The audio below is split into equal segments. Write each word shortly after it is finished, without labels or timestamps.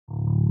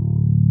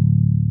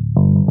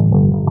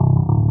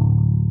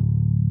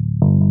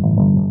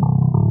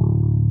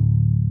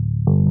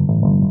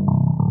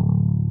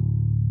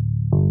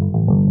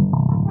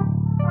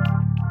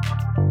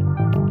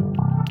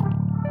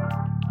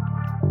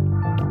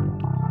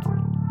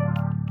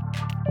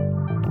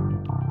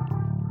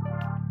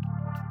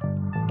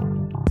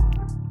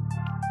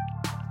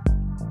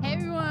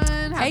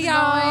Hey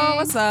y'all,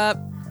 what's up?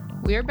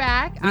 We're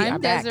back.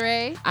 I'm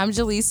Desiree. I'm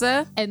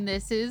Jaleesa. And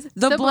this is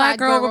The Black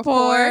Girl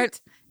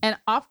Report, an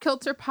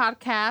off-kilter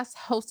podcast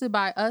hosted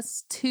by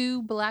us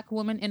two Black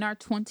women in our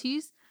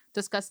 20s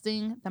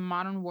discussing the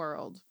modern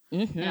world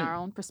in our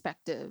own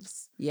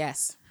perspectives.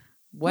 Yes.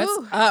 What's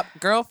up,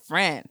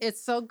 girlfriend?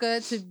 It's so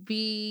good to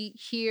be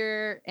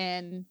here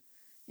and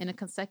in a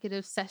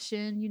consecutive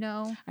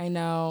session, I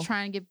know.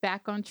 Trying to get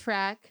back on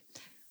track.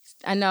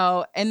 I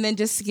know. And then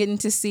just getting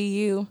to see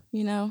you,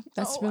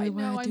 that's really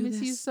why I do miss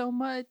this. you so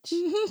much.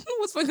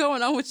 What's been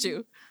going on with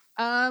you?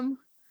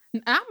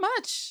 Not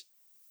much.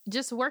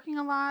 Just working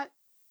a lot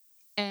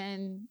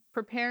and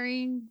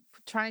preparing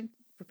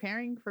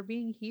for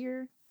being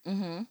here.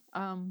 Don't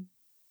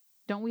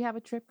we have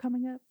a trip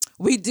coming up?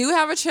 We do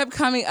have a trip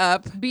coming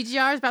up.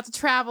 BGR is about to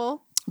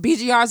travel.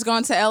 BGR is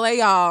going to LA,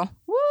 y'all.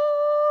 Woo!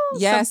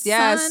 Yes.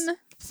 Sun.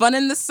 Fun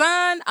in the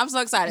sun. I'm so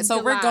excited. So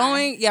July. we're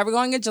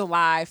going in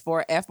July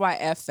for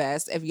FYF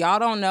Fest. If y'all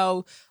don't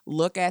know,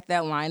 look at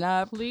that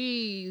lineup.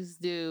 Please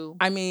do.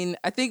 I mean,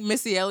 I think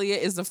Missy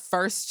Elliott is the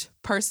first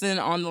person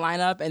on the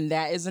lineup, and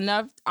that is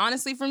enough,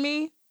 honestly, for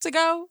me to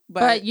go.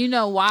 But you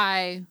know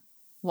why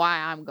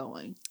I'm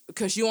going.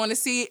 Because you want to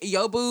see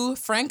Yo Boo,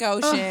 Frank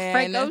Ocean.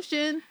 Frank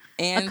Ocean.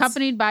 And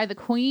accompanied by the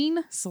Queen.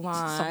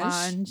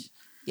 Solange.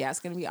 Yeah, it's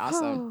going to be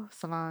awesome.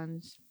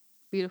 Solange.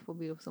 Beautiful,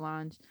 beautiful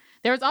Solange.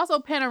 There was also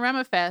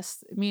Panorama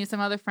Fest. Me and some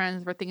other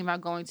friends were thinking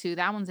about going to.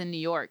 That one's in New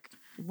York.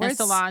 And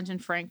Solange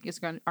and Frank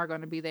are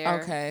going to be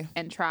there. Okay.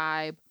 And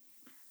Tribe.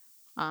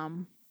 I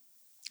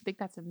think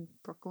that's in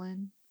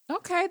Brooklyn.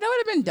 Okay, that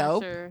would have been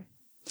dope. Sure.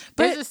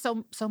 But there's just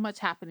so much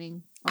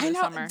happening over the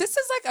summer. This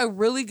is like a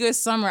really good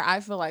summer, I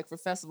feel like, for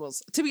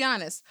festivals. To be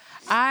honest,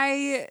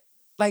 I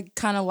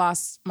kind of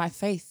lost my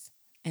faith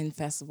in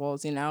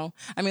festivals, I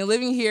mean,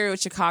 living here in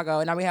Chicago,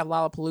 and now we have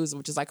Lollapalooza,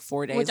 which is like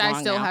 4 days long. Which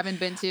I still now. haven't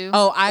been to.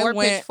 Oh, I or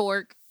went.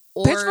 Pitchfork.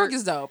 Pitchfork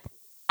is dope.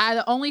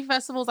 The only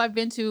festivals I've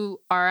been to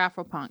are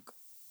Afropunk.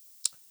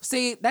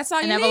 See, that's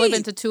all you need. And I've only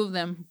been to 2 of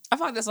them. I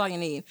feel like that's all you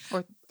need.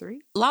 Or 3?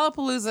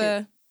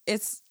 Lollapalooza,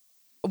 it's...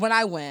 When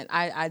I went,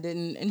 I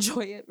didn't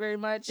enjoy it very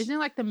much. Isn't it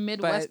like the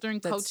Midwestern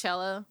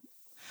Coachella?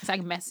 It's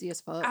like messy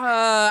as fuck.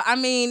 I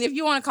mean, if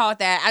you want to call it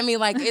that. I mean,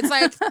 it's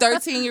like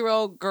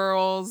 13-year-old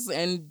girls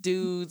and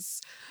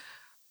dudes,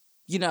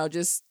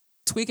 just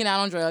tweaking out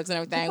on drugs and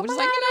everything. Which is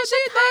like,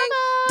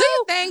 do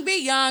your thing,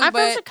 be young. I'm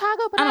from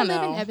Chicago, but I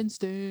live in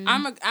Evanston.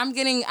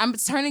 I'm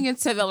turning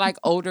into the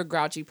older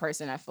grouchy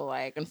person, I feel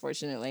like,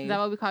 unfortunately. Is that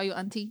why we call you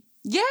auntie?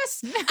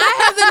 Yes.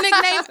 I have the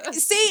nickname.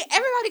 See,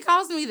 everybody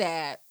calls me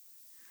that.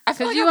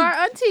 Because you are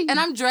auntie. And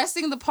I'm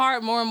dressing the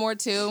part more and more,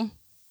 too.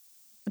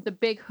 With the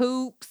big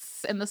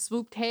hoops and the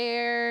swooped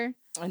hair.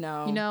 I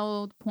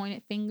know. The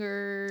pointed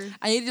fingers.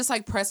 I need to just,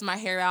 press my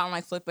hair out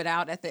and, flip it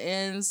out at the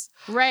ends.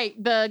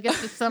 Right. Get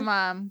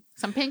some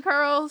pink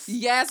curls.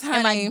 Yes,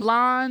 honey. And,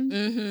 blonde.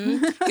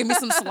 Mm-hmm. Give me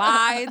some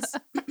slides.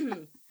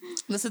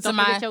 Listen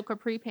to your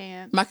capri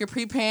pants. My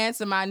capri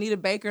pants and my Anita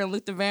Baker and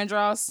Luther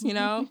Vandross,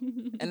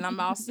 and I'm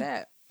all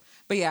set.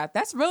 But, yeah,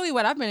 that's really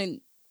what I've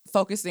been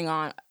focusing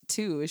on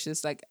too. It's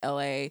just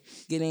LA,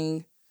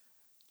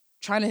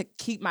 trying to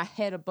keep my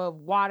head above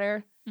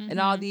water and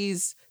all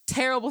these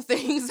terrible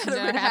things that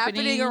have been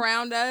happening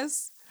around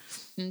us.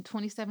 In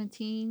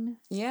 2017.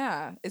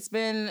 Yeah, it's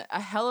been a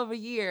hell of a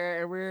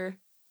year and we're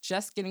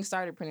just getting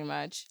started pretty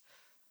much.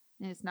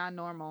 And it's not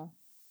normal.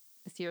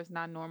 This year is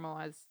not normal,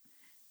 as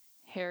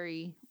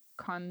Harry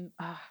Condoboloo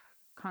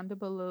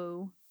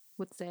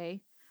would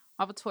say.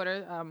 Off of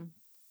Twitter,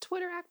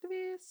 Twitter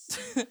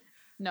activist?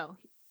 No,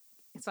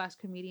 /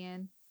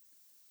 comedian.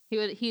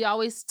 He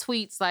always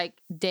tweets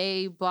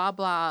day blah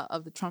blah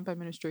of the Trump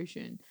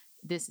administration.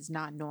 This is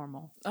not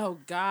normal. Oh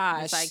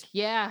gosh. It's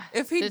yeah.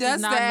 If he this does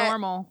is not that,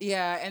 normal.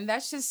 Yeah, and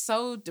that's just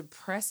so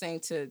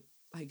depressing to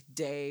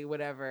day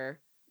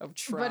whatever of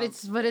Trump. But it's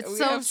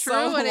so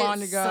true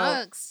and it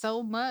sucks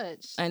so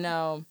much. I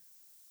know.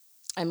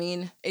 I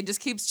mean, it just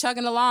keeps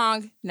chugging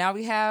along. Now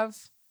we have,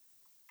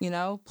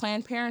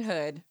 Planned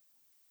Parenthood.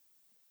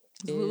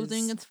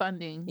 Losing its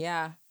funding.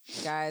 Yeah.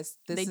 Guys,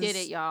 they did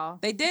it, y'all.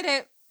 They did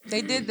it.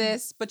 They did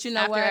this, but you know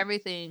After what?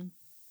 everything.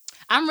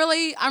 I'm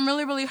really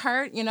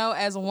hurt,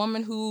 as a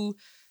woman who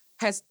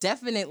has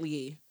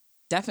definitely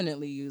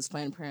used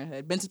Planned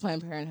Parenthood, been to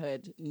Planned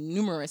Parenthood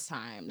numerous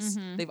times.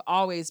 Mm-hmm. They've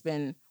always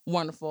been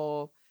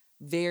wonderful,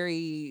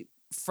 very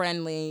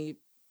friendly,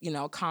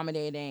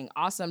 accommodating,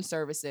 awesome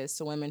services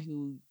to women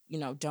who,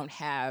 don't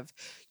have,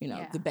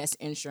 the best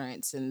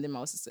insurance and the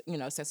most,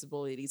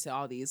 accessibility to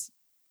all these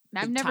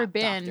I've never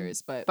been,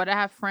 doctors, but I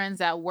have friends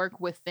that work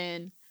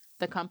within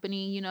the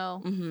company,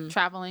 mm-hmm.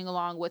 traveling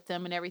along with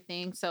them and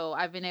everything. So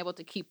I've been able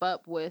to keep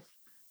up with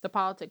the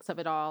politics of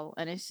it all.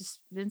 And it's just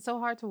been so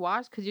hard to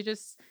watch because you're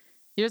just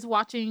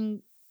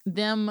watching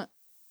them.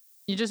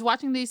 You're just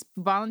watching these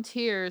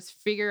volunteers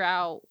figure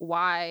out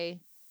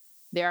why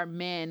there are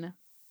men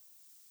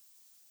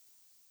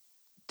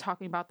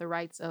talking about the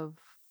rights of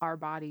our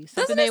bodies.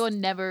 Something they would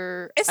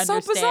never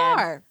understand. So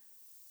bizarre.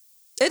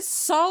 It's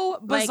so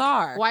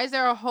bizarre. Like, why is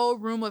there a whole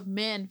room of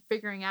men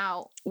figuring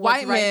out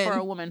White what's right men for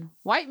a woman?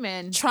 White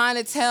men trying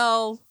to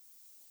tell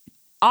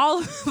all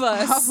of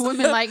us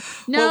women like,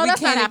 no, what we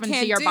that's can not and happening to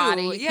can't your do.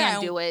 body. You Yeah,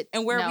 can't do it.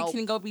 and where No. we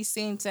can go be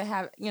seen to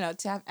have,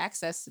 to have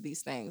access to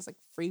these things like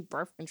free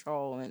birth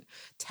control and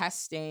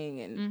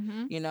testing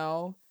and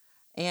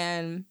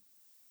and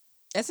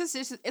it's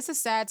a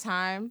sad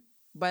time,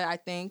 but I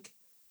think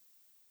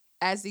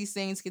as these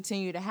things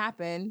continue to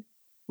happen,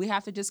 we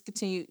have to just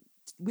continue.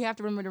 We have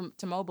to remember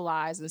to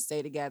mobilize and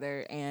stay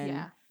together and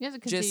you have to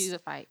continue to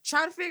fight.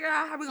 Try to figure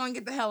out how we're gonna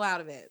get the hell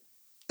out of it.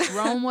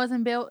 Rome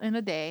wasn't built in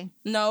a day.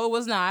 No, it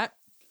was not.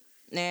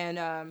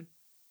 And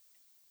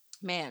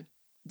man,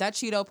 that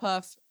Cheeto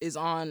Puff is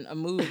on a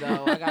move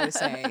though. I gotta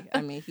say.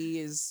 I mean, he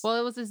is. Well,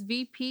 it was this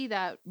VP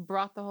that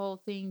brought the whole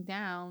thing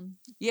down.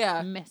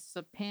 Yeah,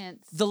 Mr.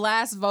 Pence. The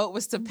last vote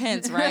was to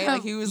Pence, right?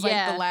 Like he was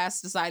like the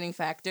last deciding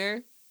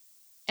factor.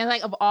 And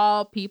like of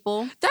all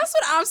people, that's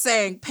what I'm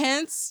saying.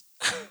 Pence.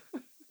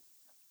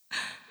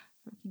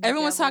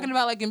 Everyone's talking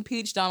about like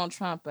impeach Donald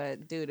Trump,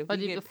 but dude, if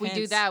we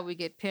do that, we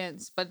get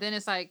Pence. But then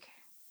it's like,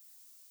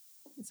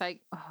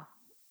 oh,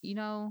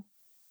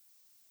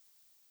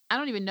 I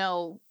don't even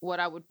know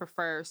what I would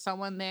prefer.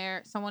 Someone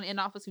in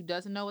office who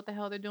doesn't know what the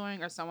hell they're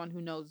doing, or someone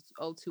who knows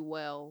too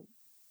well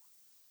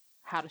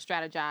how to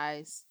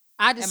strategize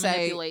I just and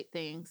manipulate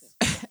things.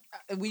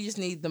 We just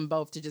need them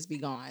both to just be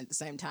gone at the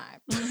same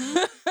time. Mm-hmm.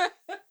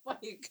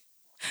 Like,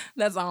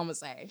 that's all I'm gonna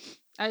say.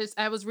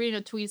 I was reading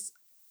a tweet.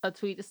 I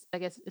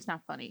guess it's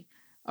not funny,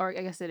 or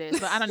I guess it is,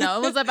 but I don't know.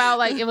 It was about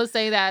like it was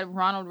saying that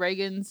Ronald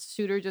Reagan's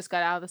shooter just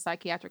got out of the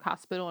psychiatric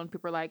hospital, and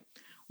people are like,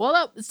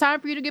 "Well, it's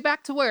time for you to get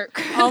back to work."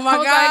 Oh my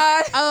god!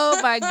 Like, oh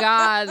my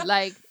god!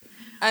 Like,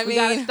 we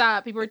gotta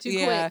stop. People are too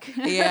quick.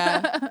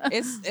 Yeah,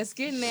 it's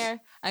getting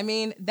there. I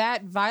mean,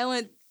 that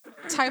violent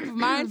type of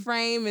mind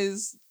frame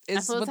is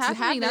what's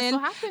happening. That's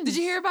what happens. Did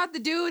you hear about the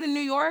dude in New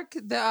York?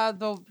 The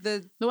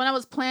one that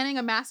was planning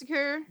a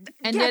massacre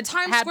and did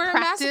Times Square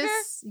massacre?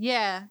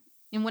 Yeah,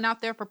 and went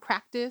out there for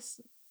practice.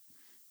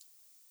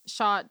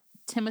 Shot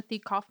Timothy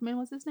Kaufman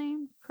was his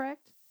name,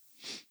 correct?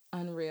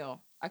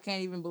 Unreal. I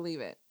can't even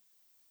believe it.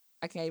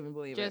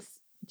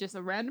 Just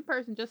a random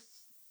person, just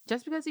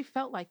because he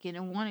felt like it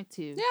and wanted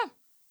to. Yeah.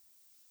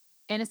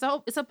 And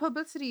it's a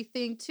publicity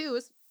thing too.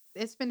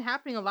 It's been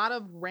happening, a lot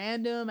of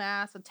random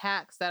ass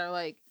attacks that are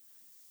like,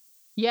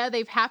 yeah,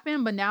 they've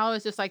happened, but now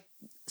it's just like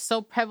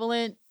so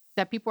prevalent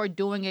that people are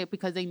doing it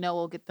because they know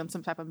it'll get them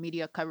some type of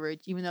media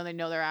coverage, even though they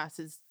know their ass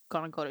is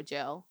gonna go to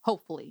jail.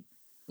 Hopefully.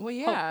 Well,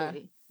 yeah.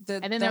 Hopefully.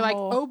 And then they're like,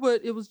 oh,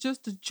 but it was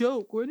just a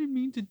joke. I didn't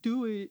mean to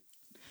do it.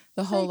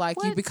 The whole like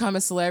you become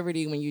a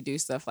celebrity when you do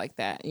stuff like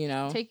that,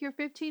 Take your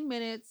 15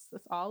 minutes.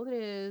 That's all it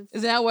is.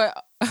 Is that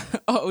what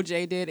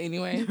OJ did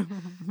anyway?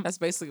 That's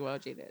basically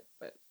what OJ did.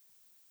 But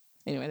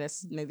anyway,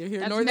 that's neither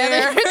here nor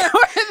there.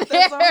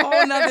 That's a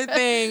whole nother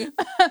thing.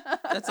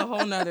 That's a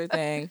whole nother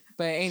thing.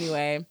 But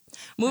anyway,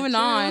 moving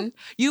on.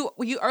 You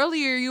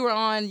earlier you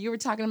were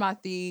talking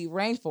about the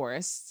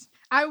rainforest.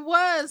 I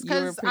was,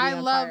 because I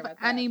love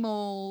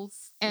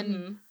animals.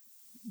 And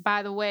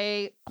by the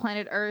way,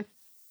 Planet Earth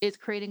is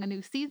creating a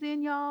new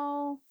season,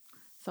 y'all.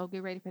 So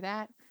get ready for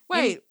that.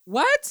 Wait,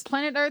 what?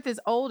 Planet Earth is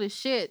old as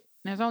shit.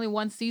 There's only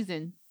one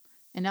season.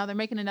 And now they're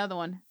making another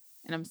one.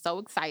 And I'm so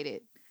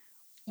excited.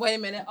 Wait a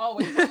minute. Oh,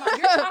 wait, you're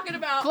talking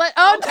about...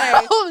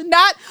 okay. No,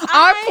 not...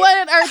 Our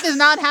Planet Earth is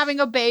not having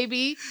a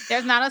baby.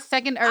 There's not a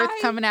second Earth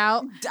coming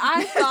out.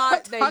 I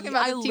thought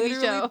I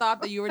literally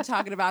thought that you were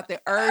talking about the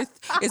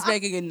Earth is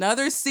making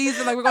another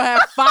season. Like, we're going to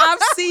have 5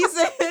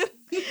 seasons.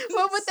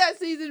 What would that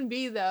season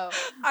be, though?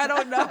 I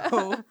don't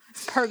know.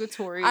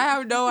 Purgatory. I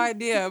have no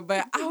idea,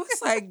 but I was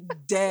like,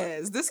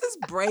 Des, this is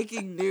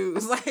breaking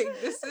news. Like,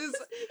 this is...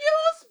 You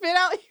will spit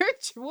out your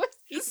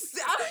choice.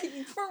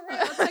 For real.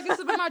 I'll take a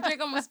sip of my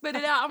drink. I'm going to spit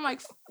it out. I'm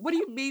like, what do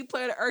you mean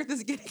Planet Earth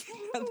is getting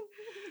another...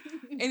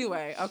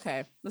 Anyway,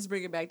 okay. Let's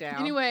bring it back down.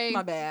 Anyway.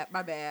 My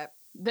bad.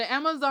 The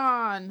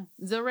Amazon,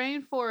 the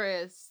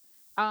rainforest,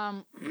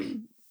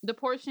 the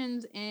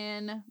portions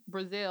in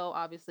Brazil,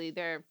 obviously,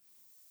 they're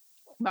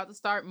about to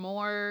start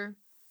more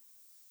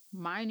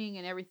mining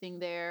and everything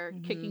there,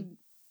 kicking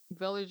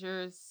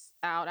villagers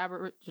out,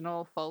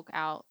 Aboriginal folk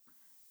out,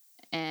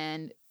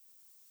 and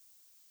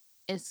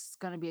it's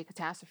going to be a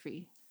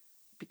catastrophe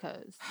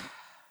because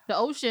the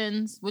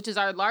oceans, which is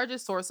our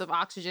largest source of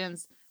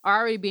oxygens, are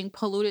already being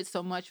polluted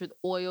so much with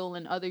oil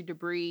and other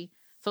debris.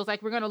 So it's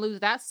like we're going to lose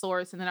that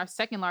source. And then our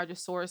second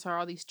largest source are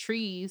all these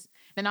trees.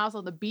 And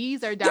also the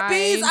bees are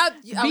dying. The bees,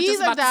 I was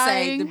just about to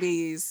say the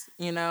bees,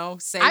 I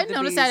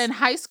noticed that in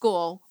high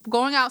school,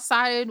 going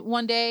outside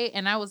one day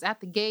and I was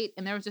at the gate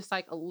and there was just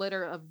like a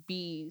litter of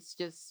bees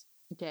just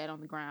dead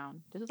on the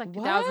ground. This was like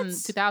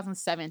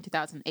 2007,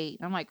 2008.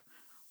 I'm like,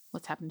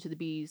 what's happened to the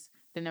bees?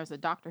 Then there was a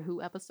Doctor Who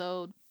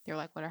episode. They're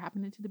like, what are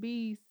happening to the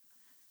bees?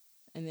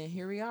 And then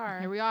here we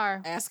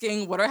are.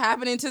 Asking, what are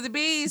happening to the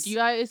bees? Do you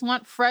guys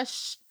want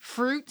fresh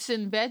fruits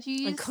and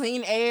veggies? And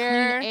clean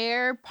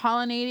air.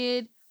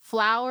 Pollinated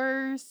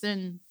flowers,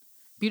 and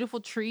beautiful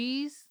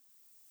trees?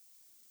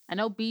 I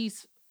know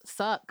bees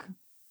suck.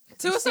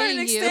 To a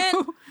certain seeing you.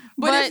 extent.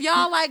 But if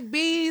y'all like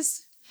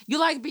bees, you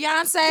like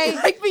Beyonce,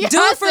 Like do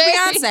it for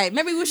Beyonce.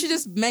 Maybe we should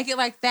just make it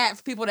like that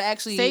for people to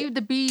actually save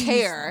the bees.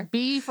 care.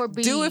 B for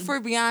B. Do it for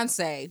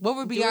Beyonce. What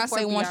would Do it for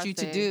Beyonce want you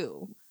to Beyonce.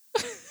 do?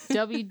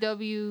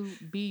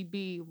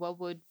 WWBB. What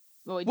would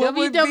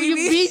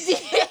WWBD?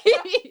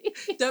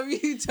 WWBD?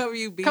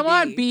 WWBD. Come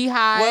on,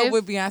 Beehive. What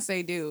would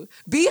Beyonce do?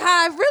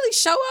 Beehive, really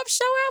show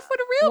out for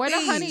the real Where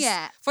bees. the honey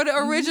at? For the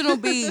original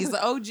bees,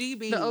 the OG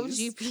bees. The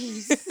OG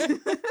bees.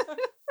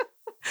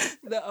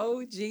 The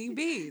OG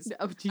bees.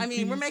 The OG I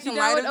mean, we're bees. making You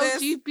light know of what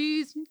this. OG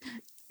bees.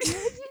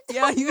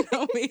 Yeah, you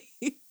know me.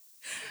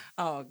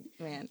 Oh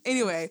man.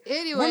 Anyway,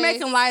 we're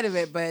making light of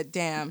it, but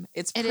damn,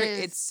 it's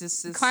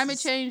just climate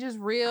change is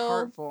real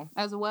hurtful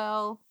as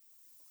well.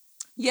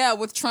 Yeah,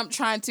 with Trump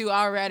trying to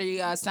already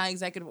sign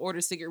executive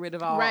orders to get rid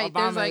of all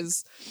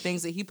Obama's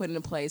things that he put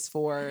into place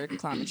for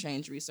climate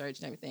change research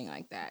and everything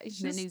like that. It's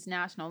just, these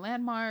national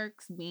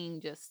landmarks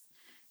being just,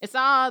 it's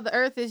all, the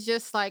earth is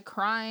just like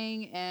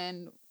crying,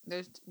 and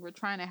we're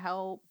trying to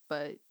help,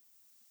 but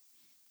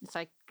it's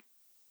like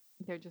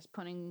they're just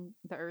putting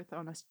the earth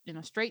in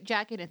a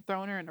straitjacket and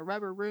throwing her in a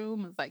rubber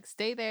room. It's like,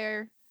 stay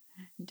there.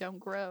 Don't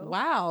grow.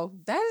 Wow,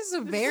 that is a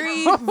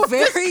very,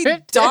 very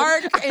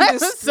dark and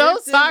so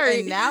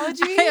sorry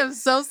analogy. I am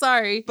so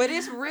sorry, but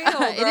it's real.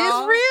 Girl. It is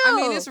real. I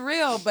mean, it's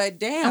real. But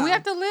damn, and we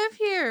have to live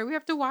here. We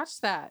have to watch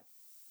that.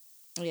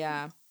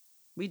 Yeah,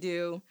 we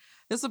do.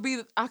 This will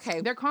be okay.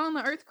 They're calling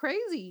the earth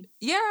crazy.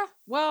 Yeah.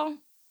 Well,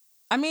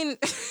 I mean,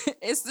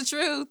 it's the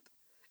truth.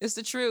 It's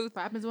the truth.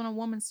 What happens when a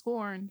woman's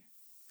scorned?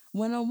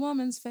 When a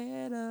woman's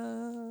fed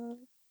up.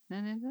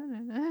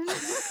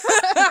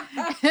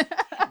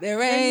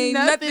 There ain't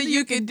nothing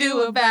you can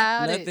do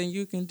about it. Nothing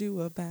you can do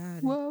about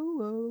it.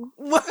 Whoa.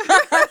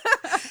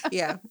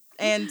 Yeah.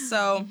 And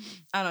so,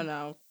 I don't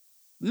know.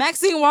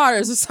 Maxine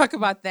Waters, let's talk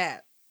about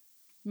that.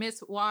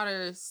 Miss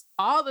Waters,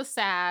 all the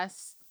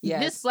sass.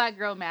 Yes. This black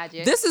girl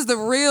magic. This is the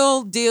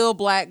real deal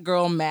black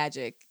girl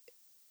magic,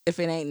 if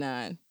it ain't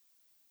none.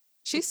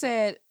 She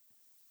said,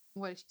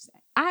 what did she say?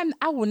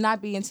 I will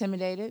not be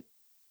intimidated.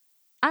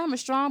 I am a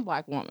strong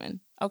black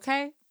woman,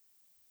 okay?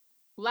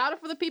 Louder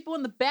for the people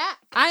in the back.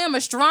 I am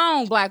a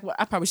strong black woman.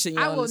 I probably shouldn't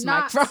yell on this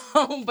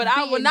microphone, but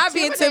I will not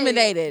be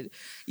intimidated.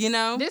 You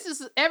know? This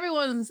is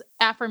everyone's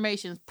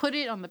affirmations. Put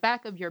it on the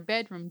back of your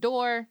bedroom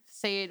door.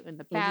 Say it in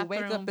the bathroom. When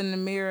you wake up in the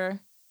mirror,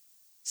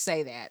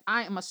 say that.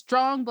 I am a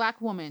strong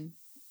black woman.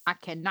 I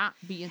cannot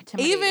be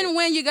intimidated. Even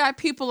when you got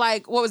people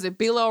like, what was it,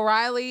 Bill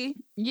O'Reilly?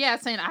 Yeah,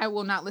 saying I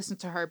will not listen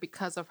to her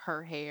because of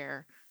her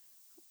hair.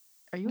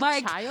 Are you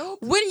a child?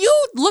 When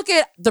you look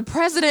at the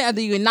president of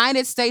the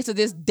United States of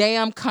this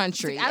damn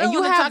country, and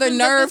you have the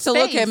nerve to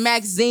look at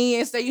Maxine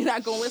and say you're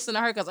not going to listen to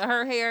her because of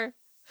her hair,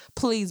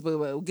 please,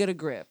 boo-boo, get a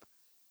grip.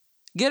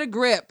 Get a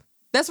grip.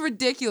 That's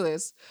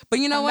ridiculous. But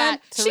you know what?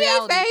 She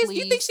ain't phased.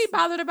 You think she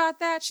bothered about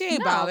that? She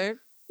ain't bothered.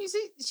 You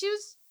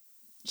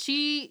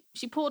see,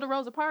 she pulled a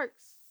Rosa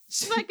Parks.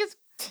 She's like, it's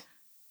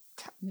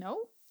no.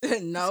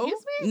 No.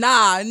 Excuse me?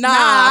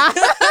 Nah.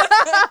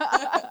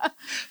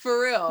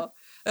 For real.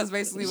 That's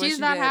basically what she's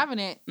not having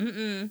it.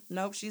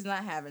 Nope, she's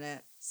not having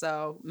it.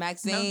 So,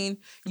 Maxine,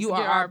 you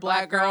are our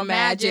black girl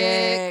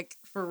magic.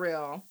 For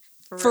real.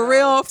 For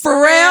real. About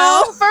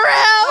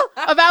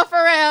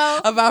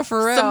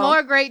Pharrell. Some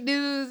more great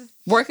news.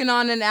 Working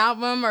on an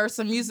album or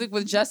some music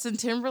with Justin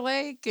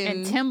Timberlake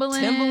and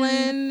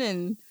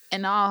Timbaland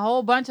and a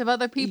whole bunch of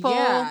other people.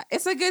 Yeah,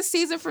 it's a good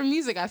season for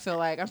music, I feel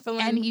like. I'm feeling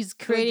and he's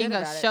creating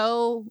a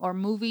show or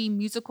movie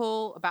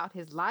musical about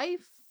his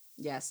life.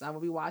 Yes, I will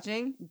be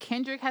watching.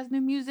 Kendrick has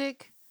new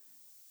music.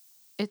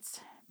 It's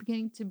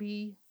beginning to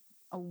be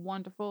a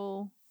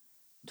wonderful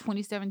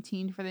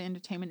 2017 for the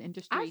entertainment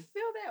industry. I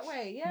feel that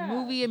way, yeah.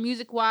 Movie and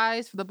music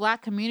wise for the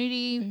black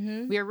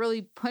community. We are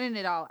really putting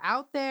it all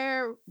out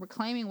there,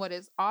 reclaiming what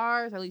is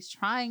ours, or at least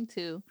trying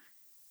to.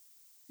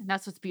 And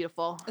that's what's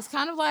beautiful. It's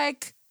kind of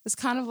like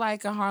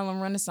a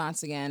Harlem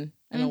Renaissance again,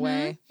 in a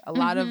way. A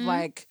lot of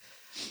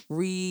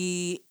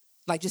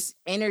just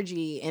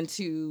energy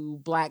into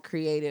black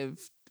creative.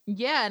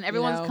 Yeah, and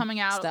everyone's coming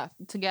out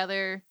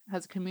together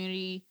as a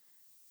community,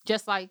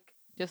 just like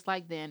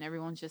then.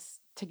 Everyone's just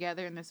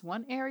together in this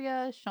one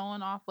area,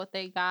 showing off what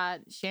they got,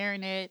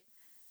 sharing it.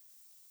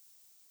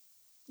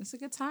 It's a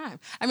good time.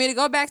 I mean, to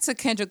go back to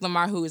Kendrick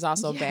Lamar, who is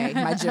also Bae,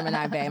 my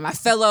Gemini Bae, my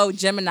fellow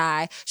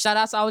Gemini. Shout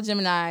out to all the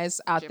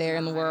Geminis out there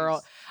in the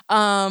world.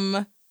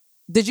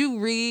 Did you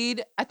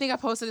read? I think I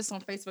posted this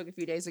on Facebook a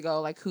few days ago.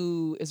 Like,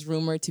 who is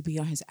rumored to be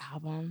on his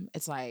album?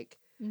 It's like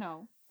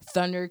no.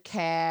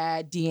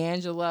 Thundercat,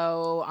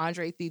 D'Angelo,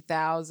 Andre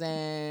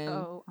 3000.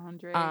 Oh,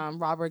 Andre.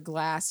 Robert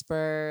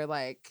Glasper,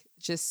 like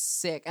just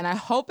sick. And I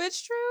hope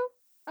it's true.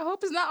 I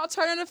hope it's not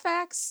alternative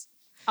facts.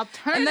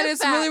 And that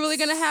it's really, really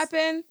gonna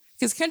happen.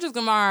 Because Kendrick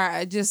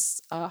Lamar, he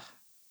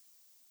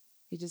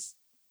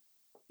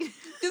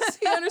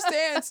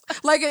understands.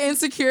 Like an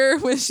Insecure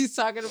when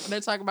they're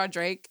talking about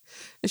Drake,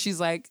 and she's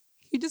like,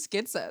 he just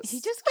gets us.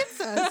 He just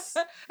gets us.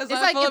 It's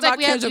like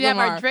we have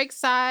our Drake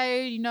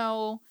side,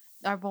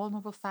 our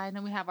vulnerable side, and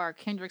then we have our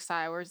Kendrick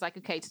side where it's like,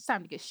 okay, it's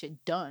time to get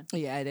shit done.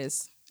 Yeah, it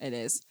is. It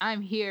is.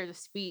 I'm here to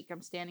speak.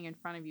 I'm standing in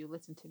front of you.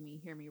 Listen to me.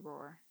 Hear me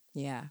roar.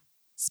 Yeah.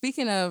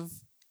 Speaking of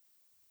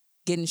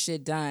getting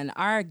shit done,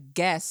 our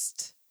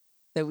guest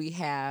that we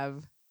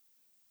have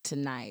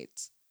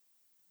tonight,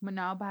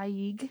 Minhal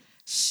Baig.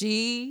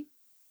 she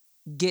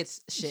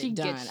gets shit She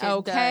done. gets shit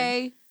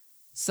okay.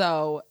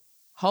 So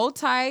hold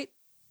tight.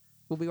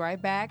 We'll be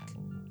right back.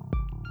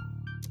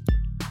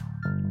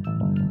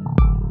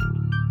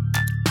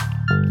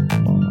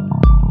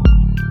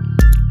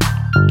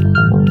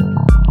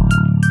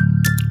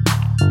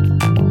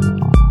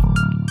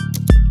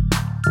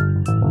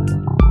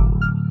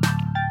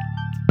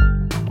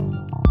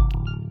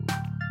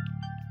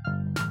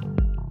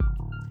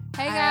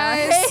 Hey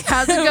guys. Hey,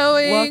 how's it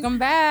going? Welcome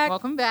back.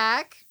 Welcome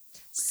back.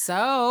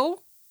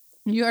 So,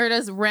 You heard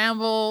us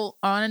ramble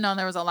on and on.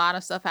 There was a lot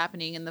of stuff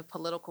happening in the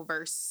political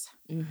verse.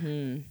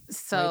 way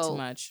So too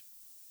much.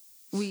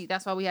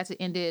 that's why we had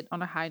to end it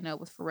on a high note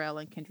with Pharrell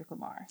and Kendrick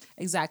Lamar.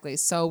 Exactly.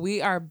 So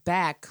we are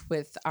back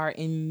with our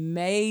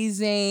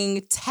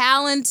amazing,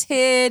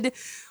 talented,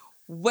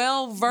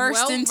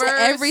 well-versed into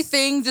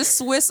everything, the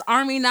Swiss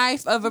Army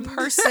knife of a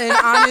person,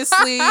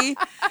 honestly.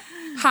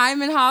 Hi,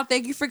 Minhal.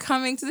 Thank you for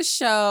coming to the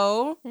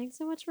show. Thanks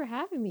so much for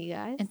having me,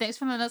 guys. And thanks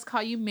for letting us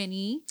call you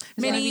Minnie.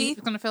 Minnie.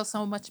 It's going to feel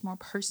so much more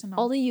personal.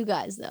 Only you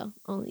guys, though.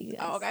 Only you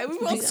guys. Oh, okay, we Do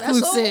both that. special.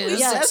 Exclusive.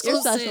 Yes, you're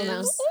Exclusives. special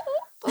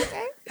now.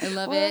 Okay. I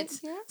love Well, it.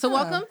 yeah. So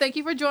welcome. Thank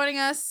you for joining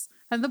us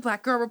on the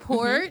Black Girl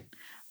Report.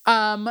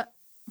 Mm-hmm.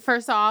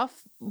 First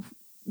off,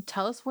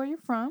 tell us where you're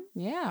from.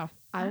 Yeah.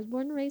 I was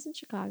born and raised in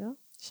Chicago.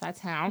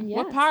 Chi-town. Yes.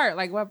 What part?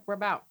 Like, what? Where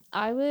about?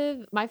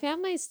 My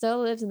family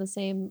still lives in the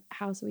same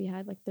house we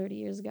had like 30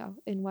 years ago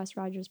in West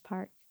Rogers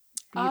Park.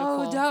 Oh,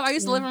 Beautiful. dope. I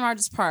used to live Yeah. in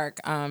Rogers Park.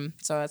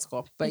 So that's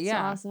cool. But It's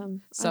yeah.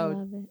 awesome. I So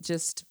love it.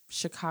 just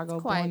Chicago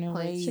It's a quiet born and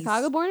place. raised.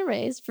 Chicago born and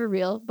raised, for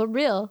real. But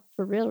real.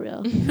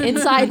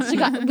 Inside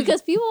Chicago.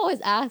 Because people always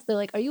ask, they're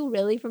like, are you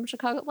really from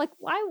Chicago? I'm like,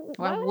 why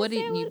Why would I say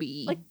wouldn't I you would-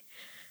 be? Like,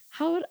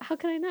 how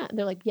can I not?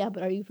 They're like, yeah,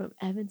 but are you from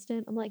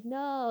Evanston? I'm like,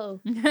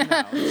 no. It's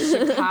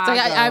like, Chicago.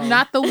 I'm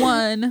not the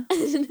one.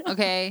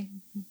 Okay.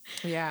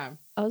 Yeah.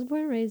 I was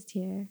born and raised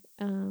here.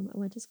 I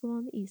went to school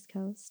on the East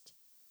Coast.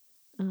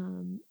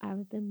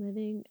 I've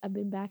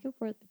been back and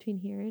forth between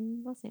here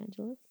and Los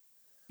Angeles.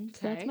 Okay.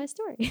 So that's my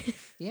story.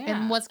 Yeah.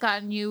 And what's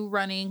gotten you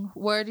running?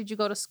 Where did you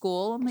go to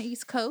school on the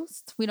East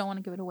Coast? We don't want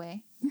to give it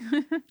away.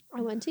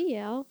 I went to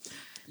Yale.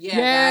 Yeah.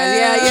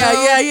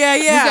 Yeah. Yeah.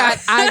 We got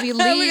Ivy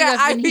League We got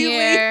up in Ivy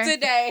here. League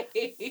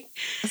today.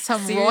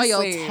 Some Seriously,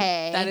 royalty.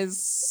 That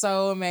is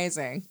so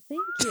amazing.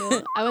 Thank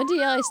you. I went to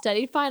Yale. I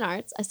studied fine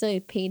arts. I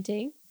studied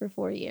painting for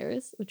 4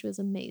 years, which was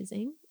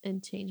amazing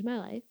and changed my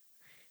life.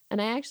 And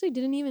I actually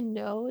didn't even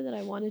know that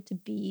I wanted to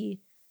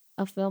be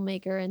a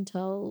filmmaker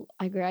until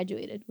I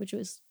graduated, which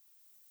was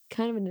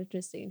kind of an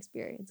interesting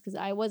experience because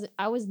I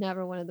was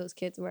never one of those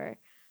kids where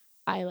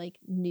I like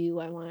knew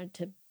I wanted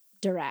to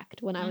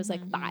direct when I was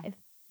like 5.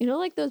 You know,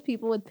 like those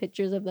people with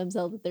pictures of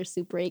themselves with their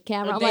Super 8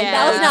 camera. I'm like,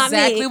 that was not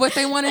exactly me. what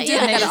they want to do.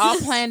 Yeah. They got it all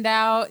planned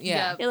out.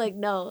 Yeah. You're like,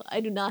 no, I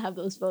do not have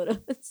those photos.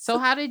 So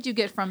how did you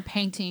get from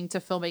painting to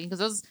filmmaking? Because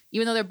those,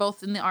 even though they're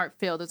both in the art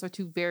field, those are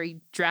two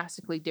very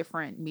drastically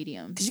different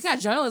mediums. Because you got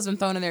journalism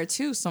thrown in there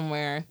too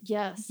somewhere.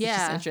 Yes.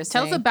 Yeah. interesting.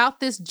 Tell us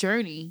about this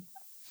journey.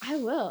 I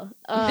will.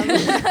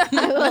 I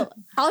will.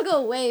 I'll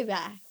go way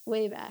back.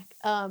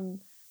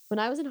 When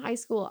I was in high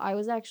school, I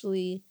was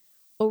actually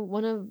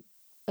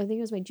I think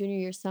it was my junior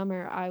year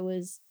summer, I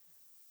was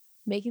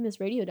making this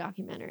radio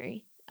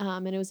documentary.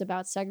 And it was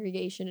about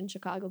segregation in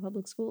Chicago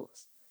public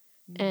schools.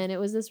 And it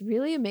was this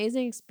really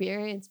amazing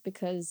experience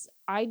because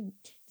I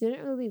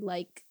didn't really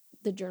like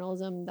the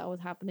journalism that was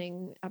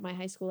happening at my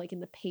high school, like in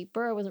the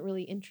paper. I wasn't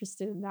really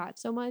interested in that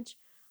so much.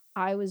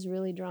 I was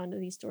really drawn to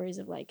these stories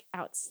of like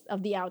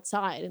of the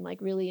outside and like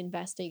really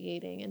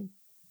investigating. And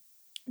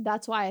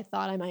that's why I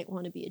thought I might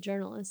want to be a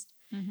journalist.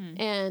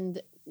 Mm-hmm.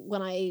 And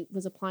when I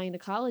was applying to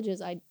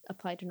colleges, I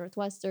applied to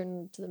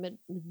Northwestern, to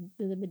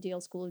the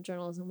Medill School of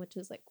Journalism, which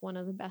is like one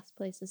of the best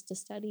places to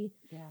study.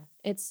 Yeah.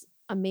 It's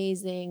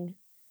amazing.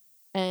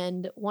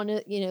 And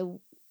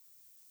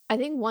I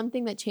think one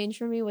thing that changed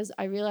for me was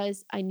I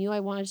realized I knew I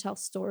wanted to tell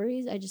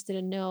stories. I just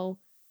didn't know.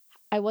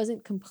 I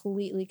wasn't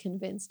completely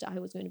convinced I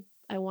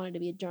wanted to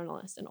be a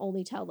journalist and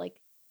only tell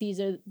like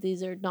these are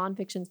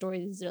nonfiction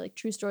stories. These are like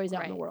true stories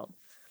out in the world.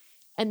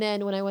 And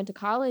then when I went to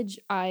college,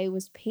 I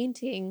was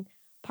painting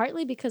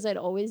partly because I'd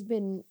always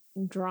been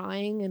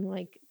drawing and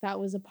like that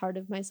was a part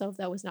of myself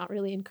that was not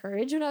really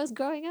encouraged when I was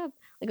growing up.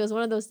 Like it was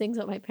one of those things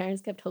that my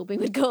parents kept hoping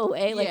would go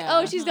away. Like,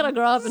 oh, she's gonna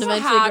grow up and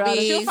eventually grow up.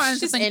 She'll find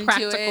She's something into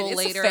practical it.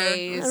 later. It's a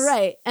phase.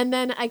 Right. And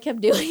then I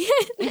kept doing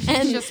it.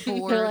 And Just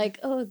bored. they're like,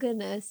 oh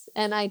goodness.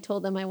 And I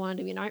told them I wanted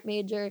to be an art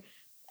major.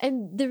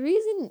 And the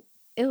reason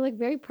it was like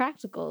very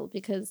practical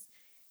because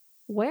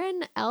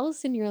when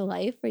else in your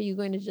life are you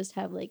going to just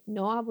have like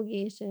no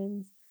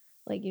obligations?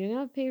 Like you don't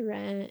have to pay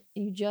rent.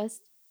 You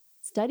just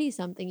study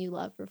something you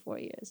love for 4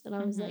 years. And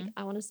I was like,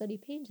 I want to study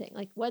painting.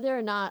 Like whether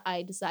or not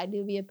I decide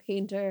to be a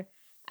painter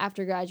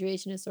after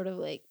graduation is sort of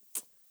like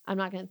I'm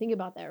not going to think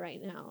about that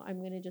right now. I'm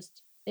going to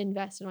just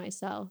invest in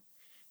myself.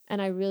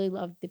 And I really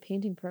loved the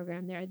painting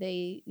program there.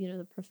 They,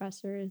 the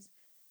professors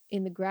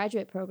in the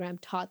graduate program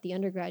taught the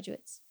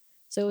undergraduates.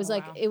 So it was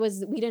wow.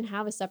 we didn't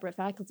have a separate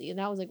faculty. And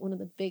that was like one of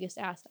the biggest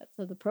assets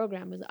of the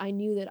program was I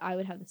knew that I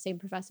would have the same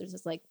professors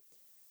as like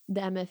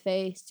the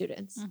MFA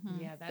students.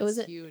 Yeah, It was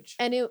that's huge.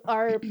 And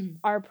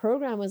our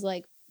program was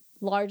like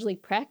largely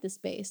practice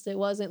based. It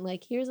wasn't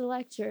like, here's a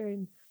lecture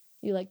and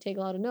you like take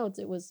a lot of notes.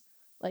 It was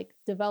like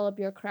develop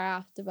your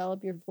craft,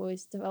 develop your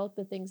voice, develop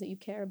the things that you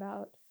care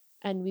about.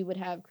 And we would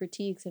have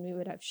critiques and we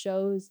would have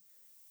shows.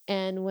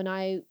 And when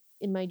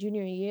in my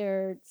junior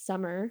year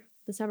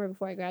the summer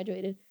before I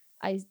graduated,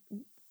 I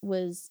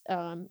was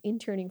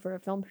interning for a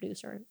film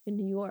producer in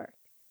New York.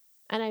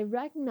 And I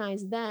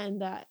recognized then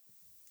that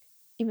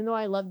even though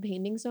I loved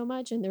painting so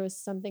much, and there was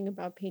something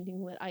about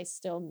painting that I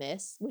still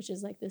miss, which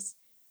is like this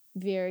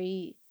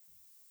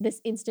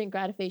instant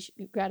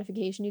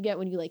gratification you get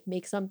when you like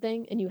make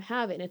something and you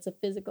have it and it's a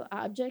physical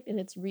object and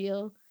it's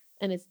real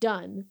and it's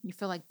done. You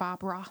feel like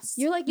Bob Ross.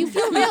 You're like, you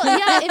feel real.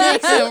 Yeah, it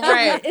makes you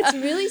Right. It's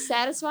really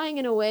satisfying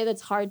in a way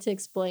that's hard to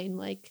explain.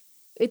 Like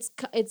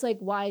it's like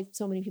why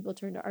so many people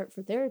turn to art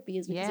for therapy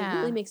is because it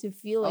really makes you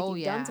feel like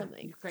you've done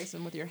something. You create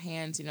something with your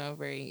hands,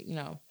 very,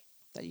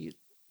 that you.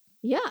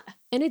 Yeah,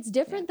 and it's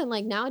different than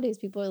like nowadays.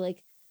 People are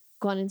like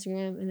go on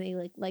Instagram and they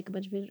like a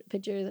bunch of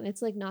pictures, and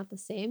it's like not the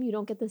same. You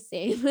don't get the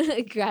same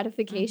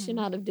gratification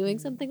out of doing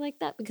something like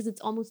that because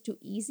it's almost too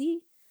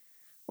easy.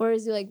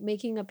 Whereas you're like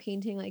making a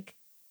painting, like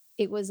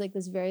it was like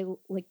this very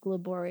like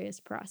laborious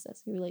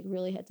process. You like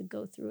really had to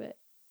go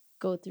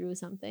through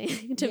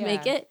something to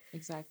make it.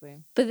 Exactly.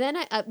 But then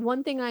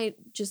one thing I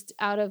just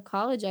out of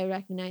college I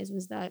recognized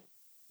was that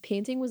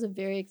painting was a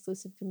very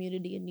exclusive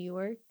community in New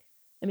York.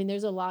 I mean,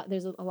 there's a lot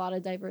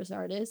of diverse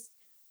artists,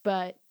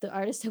 but the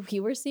artists that we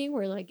were seeing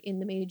were like in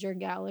the major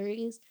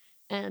galleries,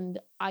 and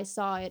I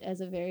saw it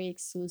as a very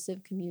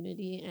exclusive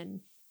community.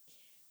 And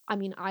I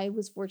mean, I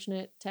was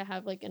fortunate to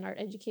have like an art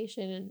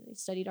education and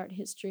studied art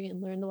history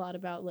and learned a lot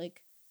about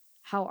like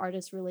how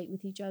artists relate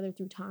with each other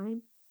through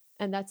time,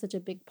 and that's such a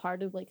big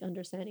part of like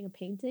understanding a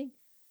painting.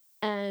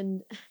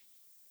 And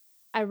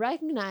I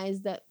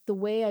recognized that the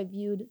way I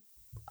viewed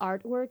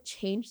artwork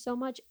changed so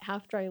much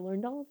after I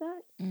learned all of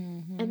that.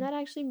 Mm-hmm. And that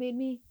actually made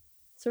me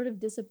sort of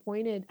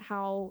disappointed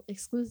how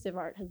exclusive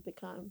art has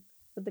become.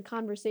 That the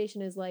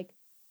conversation is like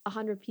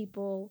 100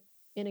 people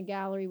in a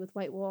gallery with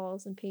white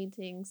walls and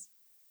paintings.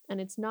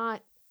 And it's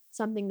not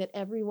something that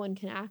everyone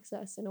can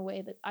access in a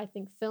way that I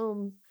think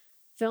film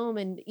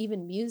and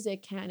even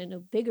music can in a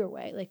bigger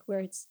way, like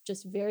where it's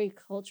just very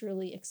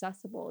culturally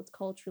accessible. It's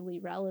culturally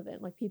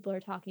relevant. Like people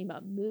are talking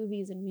about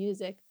movies and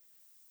music,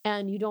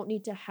 and you don't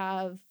need to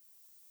have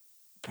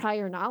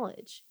prior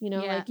knowledge,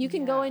 like you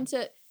can go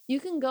into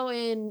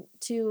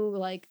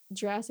like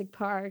Jurassic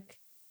Park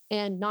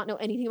and not know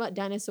anything about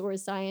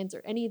dinosaurs, science,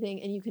 or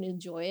anything, and you can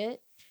enjoy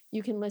it.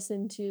 You can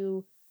listen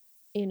to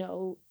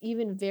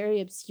even very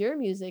obscure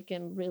music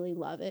and really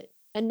love it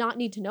and not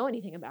need to know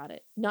anything about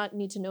it, not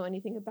need to know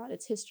anything about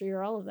its history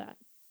or all of that.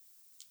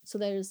 So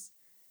there's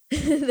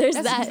That's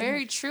that.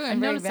 very true and I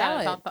very noticed that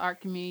valid. about the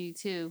art community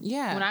too.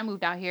 Yeah. When I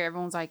moved out here,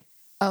 everyone's like,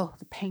 "Oh,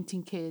 the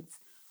painting kids.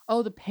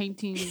 Oh, the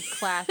painting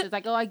class." It's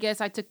like, "Oh, I guess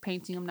I took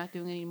painting. I'm not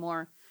doing it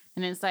anymore."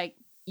 And it's like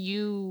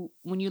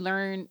when you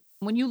learn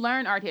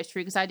art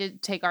history, because I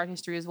did take art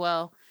history as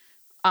well.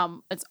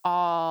 It's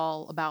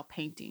all about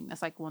painting.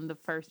 That's like one of the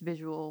first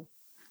visual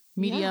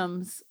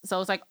mediums.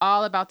 So it's like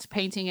all about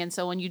painting. And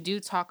so when you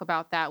do talk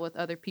about that with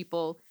other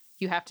people,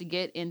 you have to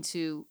get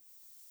into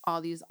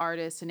all these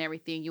artists and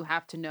everything. You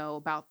have to know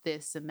about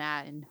this and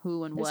that and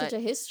who and There's what. such a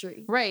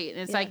history. Right. And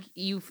it's like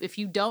if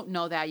you don't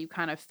know that, you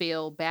kind of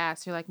feel bad.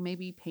 So you're like,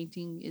 maybe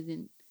painting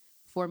isn't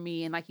for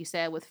me. And like you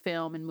said, with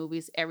film and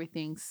movies,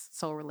 everything's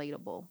so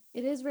relatable.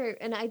 It is very,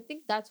 and I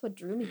think that's what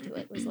drew me to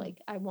it was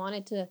like I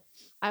wanted to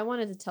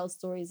tell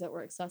stories that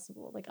were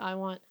accessible. Like I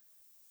want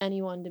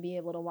anyone to be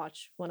able to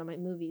watch one of my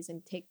movies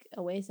and take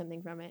away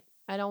something from it.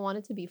 I don't want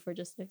it to be for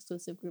just an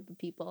exclusive group of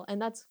people.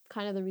 And that's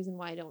kind of the reason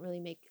why I don't really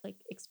make like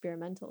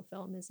experimental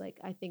film is like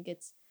I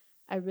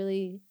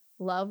really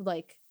love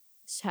like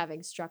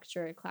having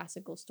structure,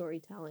 classical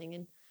storytelling,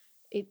 and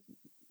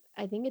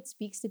I think it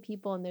speaks to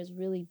people, and there's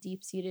something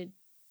deep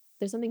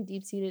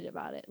seated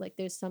about it. Like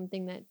there's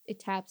something that it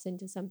taps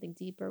into something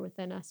deeper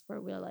within us where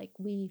we're like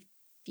we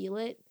feel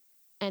it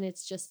and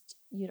it's just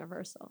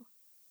universal.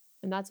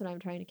 And that's what I'm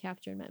trying to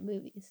capture in my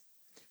movies.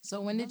 So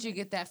when did you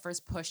get that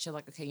first push to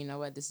like, okay, you know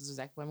what, this is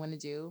exactly what I'm going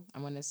to do.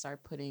 I'm going to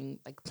start planting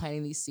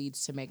these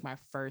seeds to make my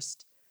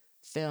first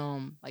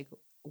film. Like,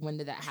 when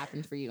did that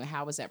happen for you, and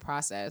how was that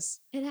process?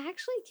 It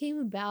actually came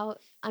about.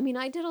 I mean,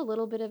 I did a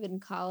little bit of it in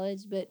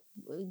college, but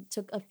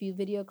took a few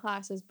video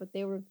classes, but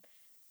they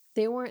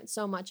weren't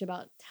so much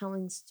about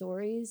telling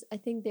stories. I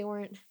think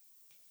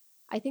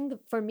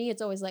for me,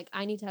 it's always like,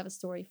 I need to have a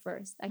story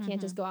first. I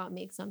can't just go out and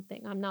make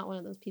something. I'm not one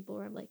of those people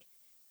where I'm like,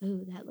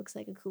 oh, that looks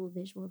like a cool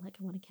visual. Like,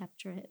 I want to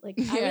capture it. Like,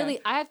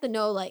 I have to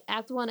know like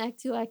act 1,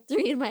 act 2, act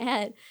 3 in my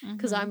head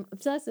because I'm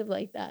obsessive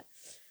like that.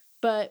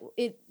 But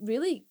it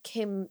really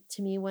came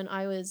to me when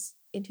I was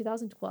in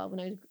 2012,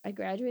 when I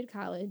graduated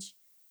college.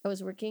 I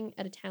was working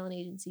at a talent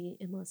agency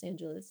in Los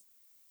Angeles,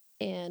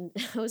 and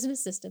I was an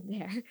assistant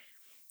there.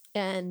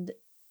 And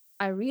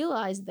I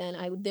realized then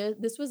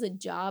this was a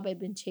job I'd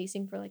been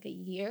chasing for like a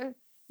year.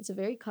 It's a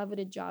very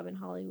coveted job in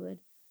Hollywood.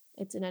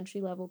 It's an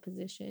entry-level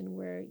position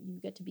where you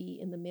get to be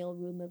in the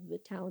mailroom of the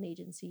talent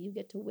agency. You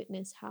get to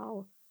witness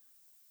how,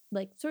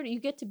 like, sort of, you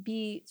get to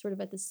be sort of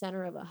at the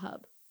center of a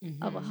hub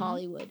of a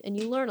Hollywood, and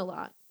you learn a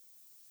lot.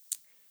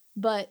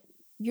 But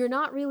you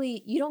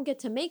don't get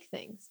to make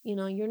things.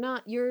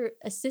 You're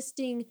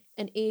assisting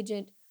an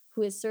agent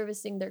who is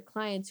servicing their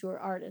clients who are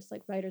artists,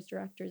 like writers,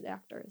 directors,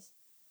 actors.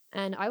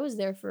 And I was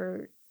there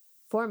for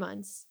 4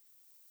 months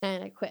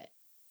and I quit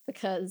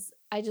because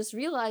I just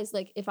realized,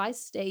 like, if I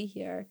stay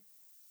here,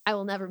 I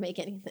will never make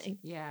anything.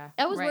 Yeah.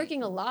 I was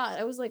working a lot.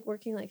 I was like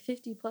working like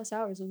 50 plus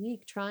hours a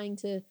week trying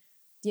to,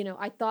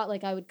 I thought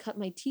like I would cut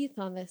my teeth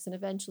on this and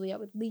eventually I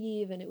would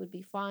leave and it would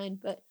be fine.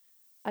 But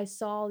I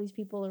saw these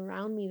people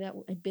around me that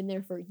had been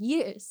there for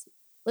years,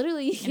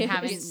 literally years. And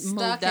having Stuck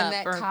moved in up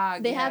that or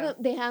cog. They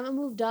haven't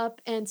moved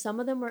up, and some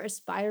of them were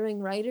aspiring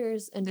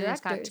writers and they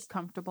just got directors. too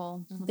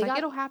comfortable. It's They like, got-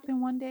 it'll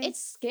happen one day.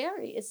 It's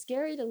scary. It's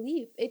scary to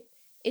leave.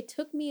 It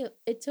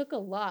took a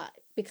lot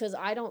because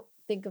I don't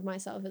think of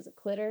myself as a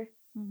quitter.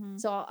 Mhm.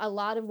 So a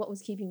lot of what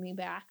was keeping me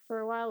back for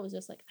a while was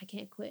just like, I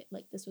can't quit.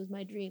 Like, this was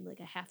my dream. Like,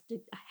 I have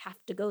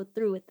to go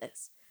through with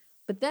this.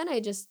 But then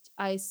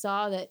I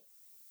saw that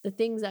the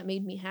things that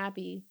made me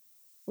happy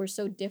were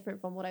so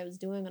different from what I was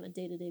doing on a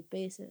day-to-day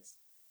basis.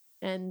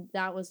 And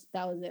that was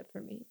it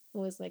for me. It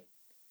was like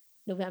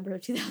November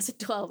of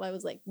 2012. I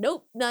was like,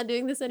 nope, not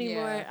doing this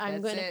anymore.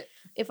 Yeah,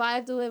 if I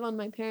have to live on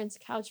my parents'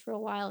 couch for a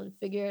while and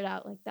figure it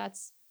out, like,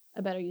 that's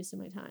a better use of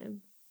my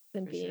time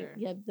than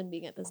than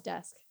being at this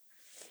desk.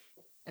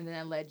 And then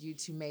that led you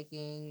to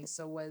making,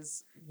 so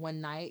was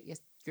One Night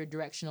your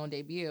directional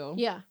debut?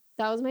 Yeah,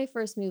 that was my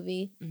first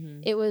movie.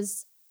 Mm-hmm. It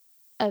was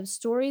a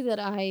story that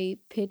I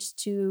pitched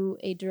to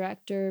a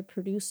director,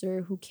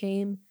 producer who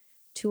came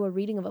to a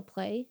reading of a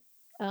play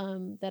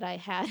that I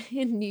had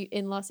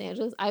in Los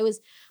Angeles. I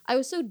was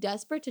so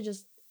desperate to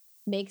just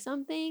make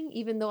something,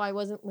 even though I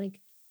wasn't like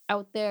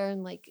out there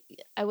and like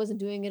I wasn't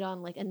doing it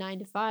on like a 9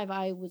 to 5.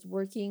 I was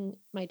working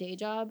my day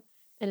job,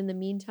 and in the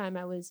meantime,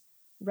 I was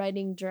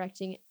writing,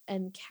 directing,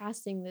 and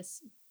casting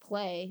this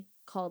play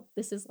called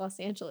This Is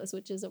Los Angeles,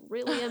 which is a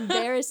really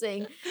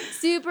embarrassing,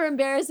 super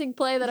embarrassing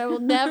play that I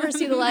will never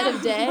see the light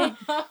of day.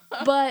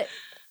 But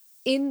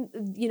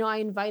I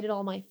invited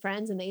all my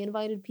friends and they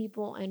invited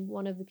people. And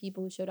one of the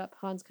people who showed up,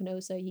 Hans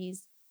Canosa,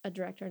 he's a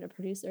director and a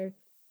producer.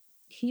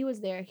 He was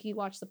there. He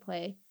watched the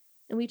play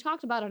and we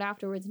talked about it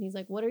afterwards. And he's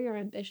like, what are your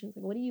ambitions?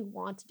 Like, what do you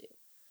want to do?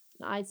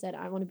 And I said,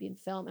 I want to be in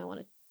film.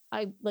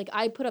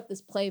 I put up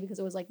this play because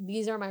it was like,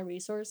 these are my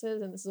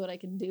resources and this is what I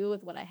can do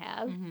with what I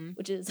have,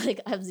 which is like,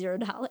 I have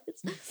 $0.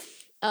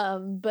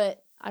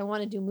 But I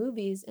want to do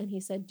movies. And he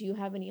said, do you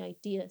have any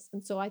ideas?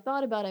 And so I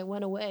thought about it. I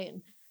went away,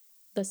 and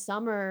the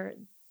summer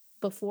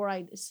before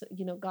I,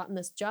 gotten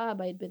this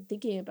job, I had been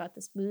thinking about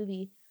this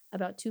movie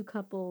about two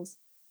couples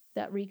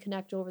that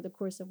reconnect over the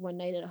course of one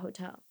night at a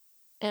hotel.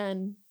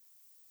 And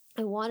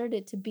I wanted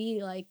it to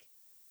be like,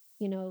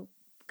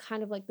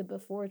 kind of like the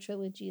Before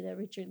trilogy that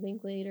Richard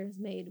Linklater has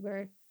made,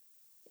 where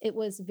it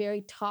was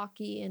very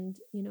talky and,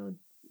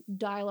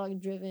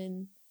 dialogue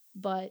driven,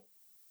 but,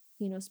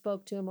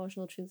 spoke to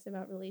emotional truths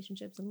about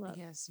relationships and love.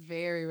 Yes,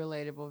 very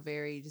relatable,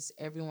 very just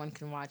everyone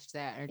can watch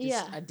that or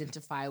just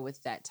identify with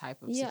that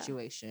type of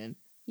situation.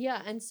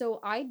 Yeah, and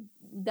so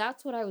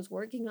that's what I was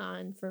working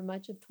on for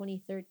much of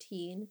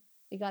 2013.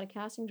 We got a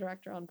casting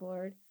director on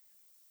board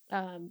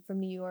from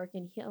New York,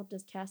 and he helped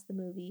us cast the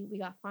movie. We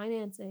got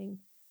financing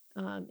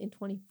in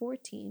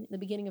 2014. The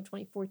beginning of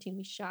 2014,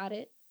 we shot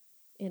it.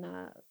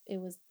 It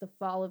was the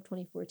fall of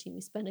 2014.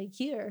 We spent a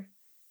year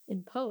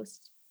in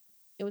post.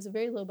 It was a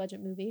very low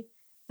budget movie,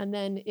 and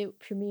then it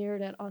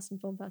premiered at Austin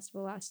Film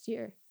Festival last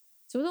year.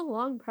 So it was a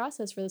long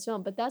process for this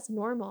film, but that's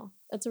normal.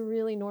 That's a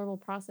really normal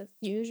process.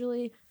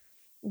 Usually,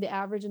 the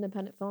average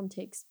independent film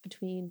takes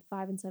between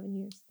 5 and 7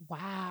 years.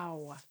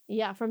 Wow.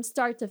 Yeah, from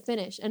start to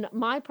finish. And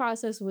my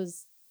process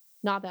was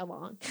not that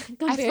long.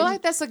 I feel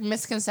like that's like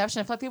misconception.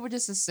 I feel like people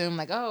just assume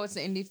like, oh, it's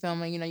an indie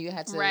film, and you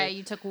had to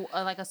you took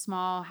like a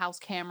small house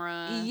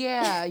camera.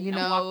 Yeah, and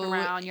walked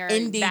around your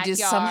indie backyard.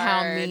 just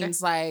somehow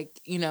means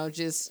like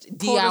just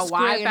pulled DIY a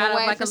script in out a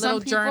way of like for a little some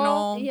people.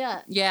 journal.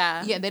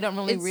 Yeah, they don't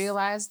really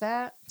realize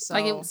that. So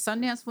like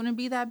Sundance wouldn't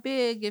be that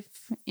big if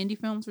indie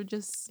films were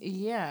just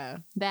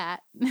that.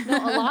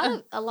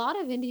 No, a lot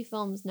of indie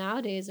films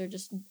nowadays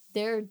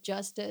they're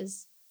just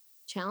as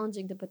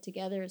challenging to put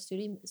together as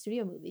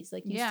studio movies.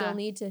 Like you still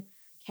need to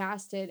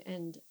cast it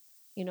and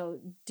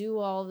do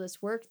all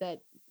this work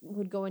that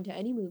would go into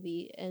any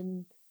movie,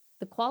 and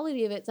the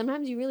quality of it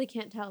sometimes you really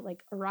can't tell.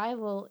 Like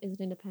Arrival is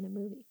an independent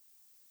movie.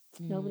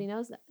 Nobody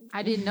knows that.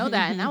 I didn't know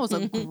that, and that was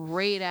a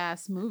great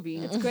ass movie.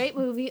 It's a great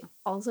movie,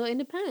 also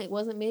independent. It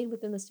wasn't made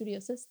within the studio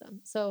system.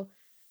 So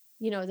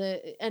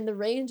the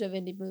range of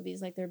indie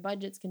movies, like their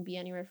budgets can be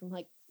anywhere from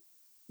like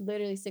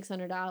literally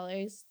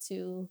 $600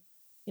 to,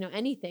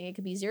 anything. It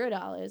could be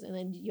 $0, and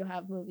then you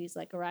have movies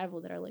like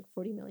Arrival that are like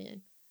 40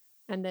 million,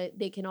 and that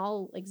they can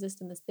all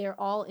exist in this. They're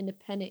all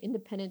independent.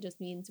 Independent just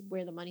means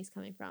where the money's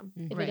coming from.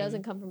 If it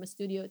doesn't come from a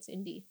studio, it's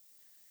indie,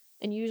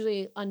 and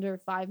usually under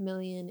 5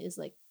 million is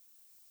like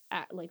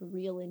at like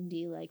real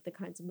indie, like the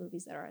kinds of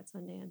movies that are at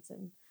Sundance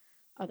and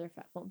other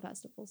film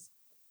festivals.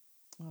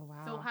 Oh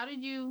wow! So how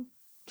did you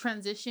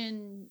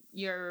transition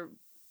your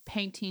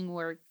painting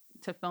work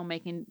to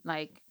filmmaking?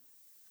 Like,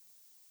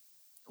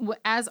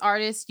 as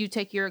artists, you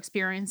take your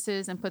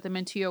experiences and put them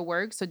into your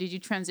work. So did you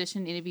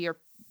transition any of your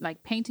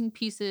like painting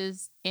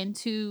pieces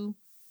into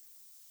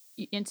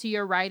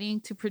your writing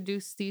to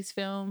produce these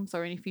films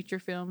or any future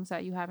films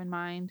that you have in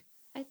mind?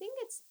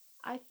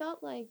 I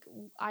felt like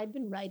I'd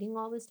been writing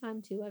all this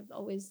time too. I've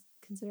always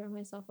considered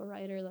myself a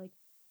writer. Like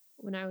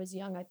when I was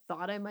young, I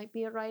thought I might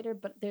be a writer,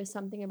 but there's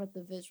something about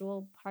the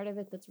visual part of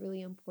it that's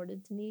really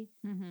important to me.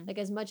 Mm-hmm. Like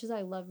as much as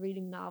I love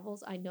reading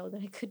novels, I know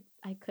that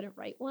I couldn't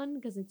write one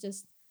because it's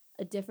just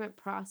a different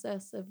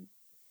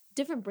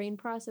brain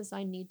process.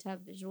 I need to have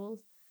visuals.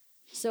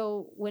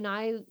 So when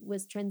I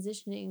was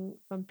transitioning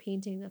from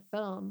painting to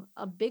film,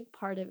 a big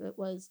part of it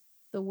was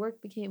the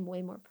work became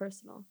way more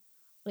personal.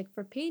 Like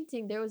for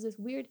painting, there was this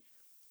weird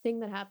thing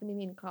that happened to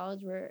me in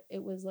college where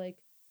it was like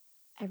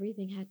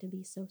everything had to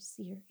be so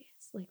serious.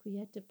 Like we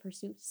had to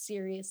pursue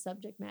serious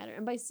subject matter.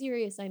 And by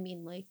serious, I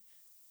mean like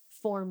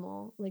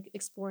formal, like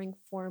exploring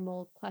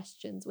formal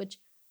questions, which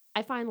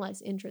I find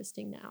less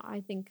interesting now.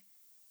 I think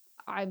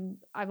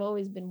I've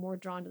always been more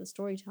drawn to the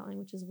storytelling,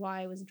 which is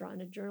why I was drawn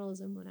to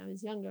journalism when I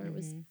was younger. It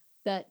was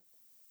that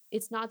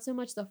it's not so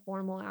much the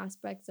formal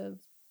aspects of,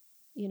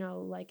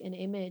 like an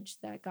image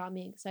that got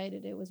me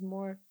excited. It was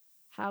more,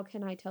 how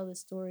can I tell the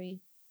story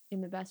in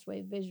the best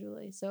way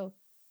visually? So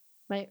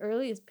my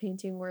earliest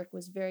painting work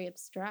was very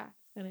abstract,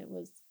 and it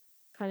was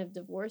kind of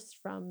divorced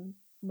from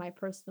my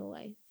personal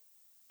life.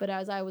 But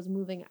as I was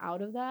moving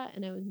out of that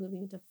and I was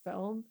moving into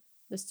film,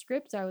 the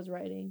scripts I was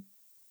writing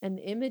and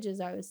the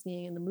images I was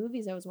seeing and the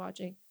movies I was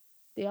watching,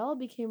 they all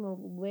became a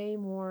way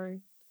more,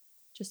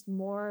 just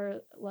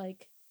more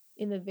like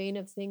in the vein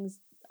of things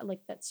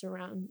like that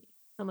surround me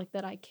and like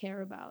that I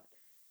care about.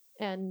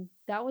 And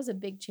that was a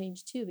big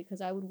change too, because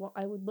I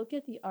would look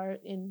at the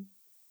art in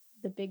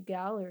the big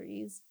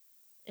galleries,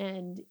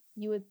 and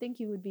you would think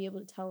you would be able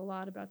to tell a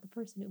lot about the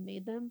person who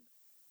made them,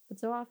 but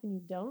so often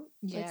you don't.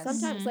 Like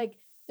sometimes, like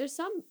there's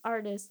some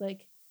artists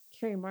like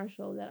Carrie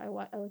Marshall that I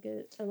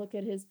look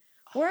at his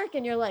work,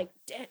 and you're like,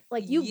 damn,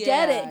 like you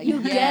get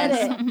it, get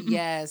it.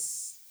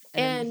 Yes,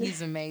 and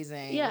he's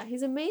amazing. Yeah,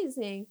 he's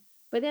amazing.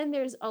 But then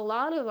there's a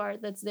lot of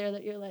art that's there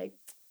that you're like,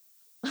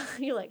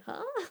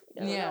 huh?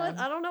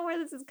 I don't know where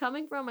this is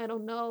coming from. I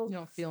don't know. You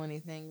don't feel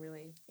anything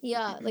really.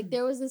 Yeah, like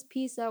there was this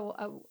piece that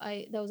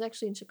that was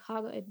actually in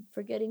Chicago. I'm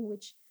forgetting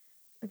which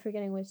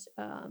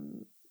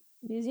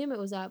museum it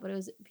was at, but it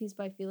was a piece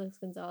by Felix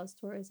Gonzalez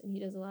Torres, and he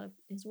does a lot of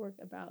his work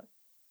about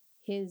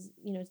his,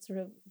 sort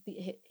of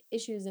the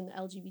issues in the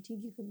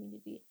LGBTQ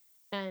community.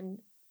 And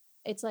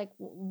it's like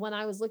when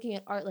I was looking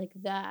at art like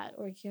that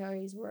or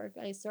Carrie's work,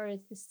 I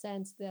started to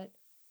sense that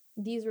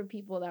these were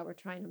people that were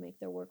trying to make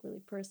their work really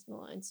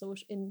personal and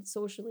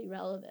socially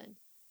relevant.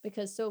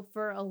 Because so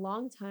for a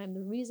long time,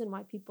 the reason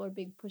why people are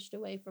being pushed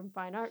away from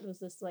fine art was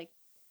this like,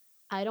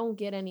 I don't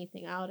get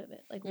anything out of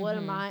it. Like, what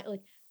am I,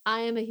 like,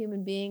 I am a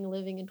human being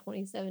living in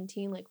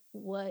 2017. Like,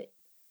 what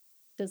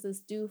does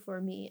this do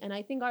for me? And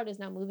I think art is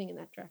now moving in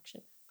that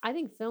direction. I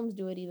think films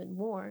do it even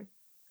more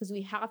because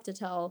we have to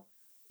tell,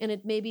 and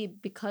it may be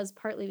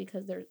partly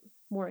because they're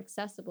more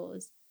accessible,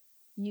 is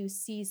you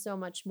see so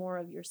much more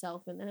of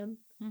yourself in them.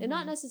 And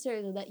not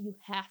necessarily that you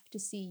have to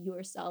see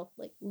yourself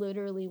like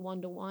literally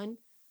one-to-one,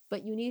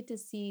 but you need to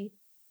see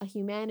a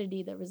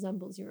humanity that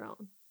resembles your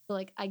own. So,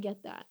 like, I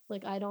get that.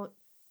 Like, I don't,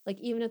 like,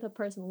 even if a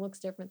person looks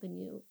different than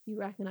you, you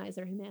recognize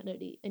their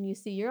humanity and you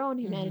see your own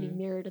humanity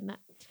mirrored in that.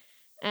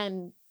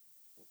 And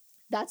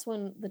that's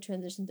when the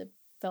transition to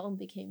film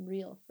became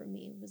real for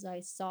me, was I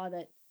saw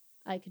that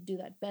I could do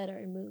that better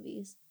in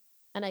movies.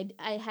 And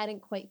I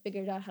hadn't quite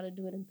figured out how to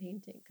do it in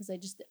painting because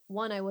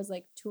I was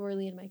like too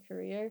early in my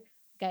career.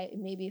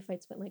 Maybe if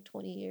I'd spent like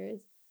 20 years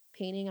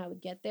painting, I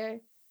would get there.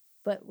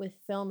 But with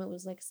film, it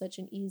was like such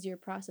an easier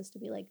process to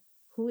be like,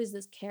 who is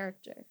this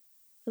character?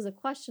 Because the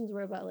questions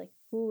were about like,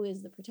 who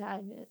is the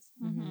protagonist?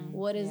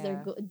 What is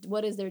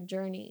their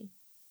journey?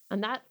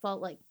 And that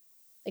felt like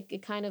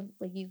it kind of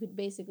like you could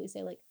basically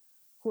say like,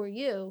 who are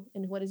you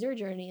and what is your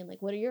journey and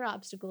like what are your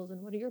obstacles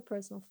and what are your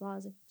personal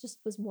flaws? It just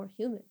was more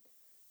human.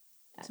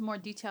 It's a more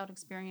detailed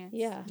experience.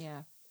 Yeah.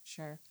 Yeah,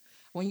 sure.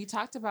 When you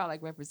talked about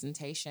like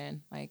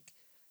representation, like,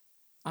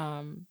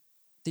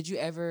 did you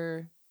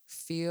ever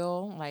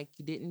feel like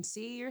you didn't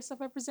see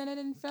yourself represented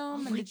in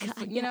film? And did you,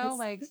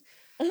 like,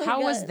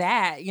 how was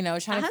that?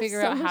 Trying to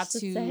figure out how to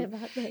say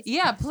about this.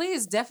 Yeah,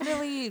 please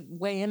definitely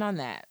weigh in on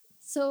that.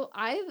 So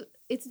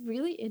it's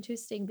really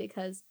interesting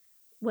because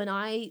when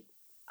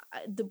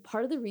the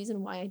part of the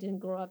reason why I didn't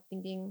grow up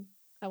thinking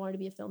I wanted to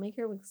be a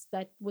filmmaker was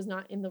that was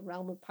not in the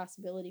realm of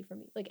possibility for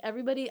me. Like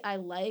everybody I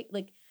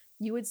like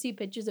you would see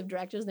pictures of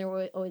directors and they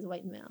were always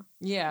white and male.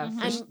 Yeah,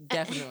 Mhm.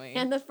 definitely.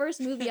 And the first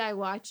movie I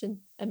watched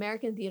in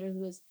American theaters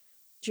was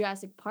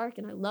Jurassic Park,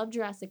 and I love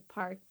Jurassic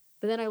Park.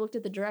 But then I looked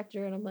at the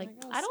director and I'm like,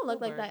 oh, I don't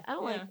look like Spielberg. that. I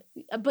don't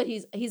Yeah. like, but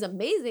he's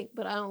amazing,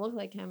 but I don't look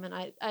like him. And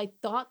I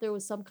thought there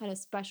was some kind of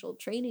special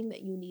training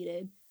that you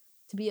needed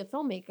to be a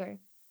filmmaker.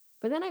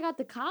 But then I got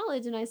to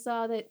college and I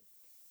saw that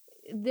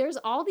there's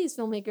all these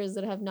filmmakers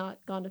that have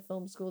not gone to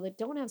film school that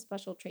don't have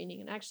special training.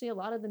 And actually, a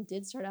lot of them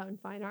did start out in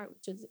fine art,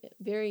 which is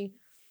very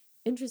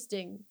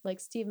interesting. Like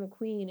Steve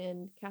McQueen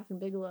and Catherine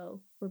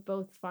Bigelow were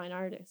both fine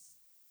artists.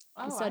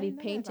 Oh, studied I didn't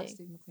know that about painting.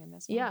 Steve McQueen.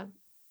 That's Yeah.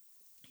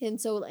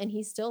 And so, and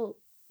he still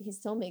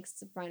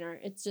makes fine art.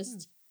 It's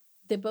just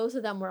the both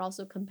of them were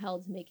also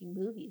compelled to making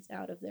movies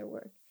out of their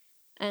work.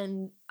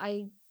 And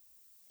I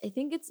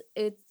think it's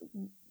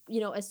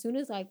as soon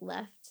as I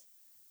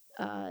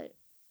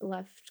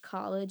left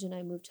college and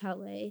I moved to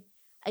LA,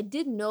 I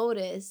did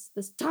notice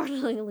the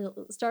startlingly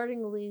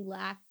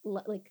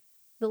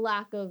the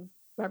lack of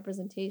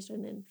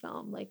representation in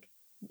film, like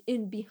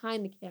in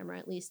behind the camera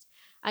at least.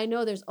 I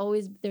know there's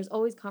always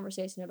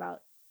conversation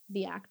about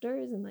the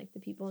actors and like the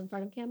people in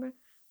front of camera,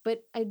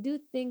 but I do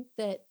think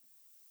that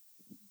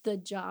the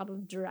job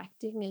of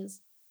directing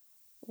is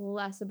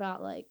less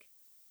about like,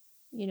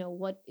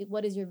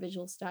 what is your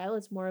visual style.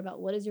 It's more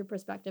about what is your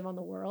perspective on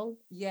the world.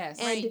 Yes.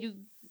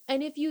 And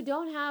and if you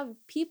don't have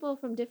people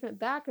from different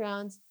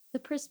backgrounds, the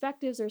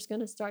perspectives are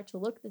going to start to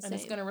look the same. And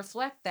it's going to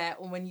reflect that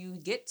when you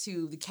get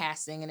to the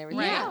casting and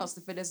everything else.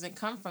 If it doesn't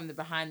come from the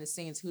behind the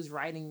scenes, who's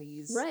writing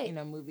these,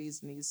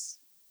 movies and these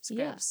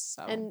scripts.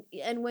 Yeah. So.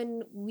 And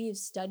when we've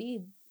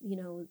studied,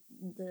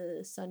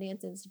 the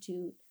Sundance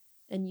Institute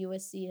and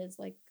USC has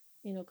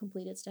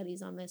completed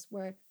studies on this,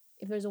 where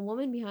if there's a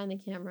woman behind the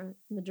camera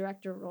in the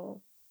director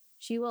role,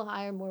 she will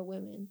hire more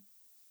women,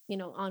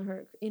 on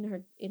her in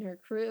her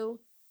crew,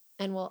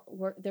 and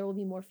there will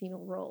be more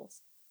female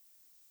roles.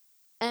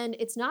 And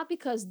it's not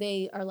because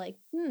they are like,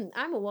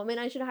 I'm a woman,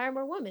 I should hire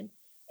more women.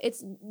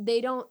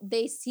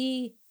 They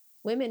see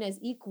women as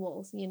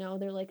equals,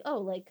 they're like, oh,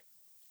 like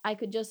I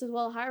could just as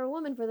well hire a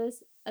woman for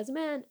this as a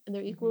man, and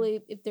they're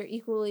equally, if they're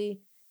equally,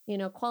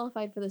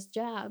 qualified for this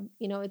job.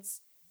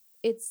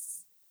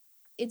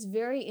 It's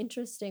very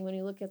interesting when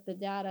you look at the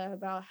data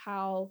about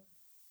how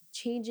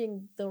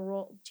changing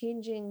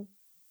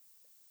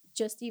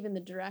just even the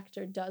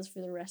director does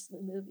for the rest of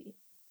the movie.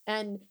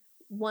 And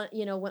when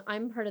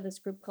I'm part of this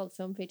group called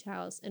Film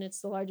Fatales, and it's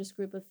the largest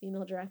group of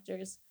female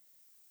directors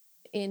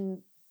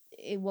in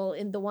the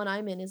one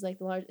I'm in is like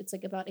it's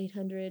like about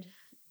 800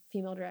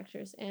 female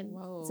directors, and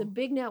it's a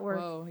big network.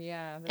 Whoa,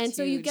 yeah, that's and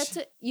so huge.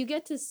 you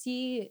get to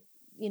see,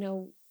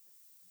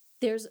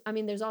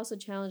 there's also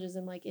challenges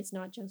in like it's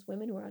not just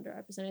women who are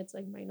underrepresented, it's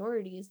like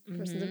minorities,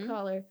 persons of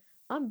color,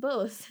 on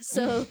both.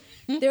 So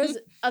there's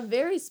a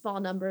very small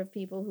number of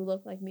people who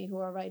look like me who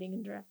are writing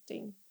and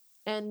directing,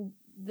 and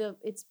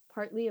it's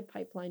partly a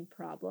pipeline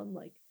problem.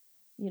 Like,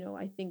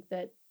 I think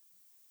that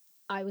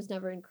I was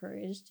never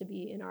encouraged to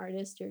be an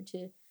artist or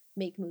to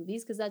make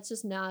movies because that's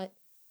just not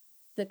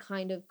the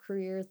kind of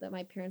careers that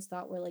my parents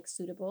thought were like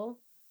suitable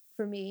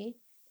for me.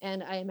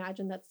 And I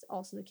imagine that's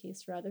also the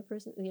case for other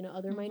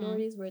other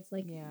minorities, where it's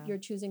like you're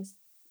choosing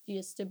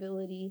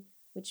stability,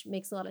 which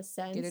makes a lot of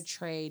sense. Get a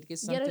trade, get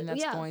something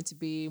that's going to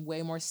be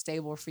way more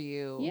stable for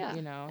you.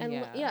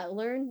 Yeah.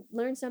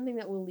 Learn something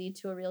that will lead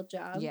to a real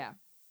job. Yeah.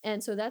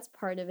 And so that's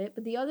part of it.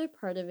 But the other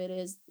part of it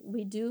is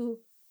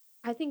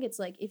I think it's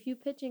like if you're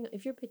pitching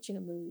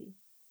a movie,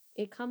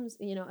 it comes,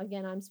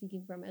 again, I'm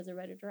speaking from as a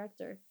writer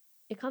director,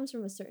 it comes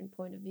from a certain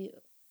point of view.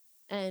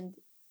 And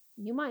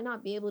you might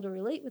not be able to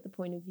relate with the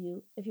point of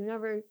view if you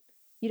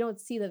don't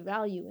see the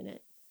value in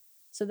it.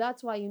 So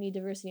that's why you need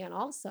diversity on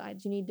all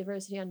sides. You need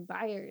diversity on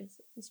buyers,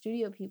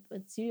 studio people,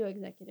 studio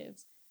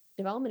executives,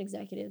 development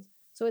executives.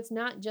 So it's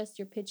not just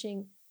you're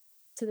pitching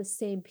to the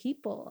same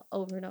people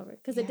over and over,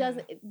 because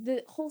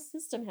the whole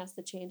system has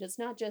to change. It's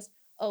not just,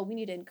 oh, we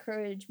need to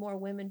encourage more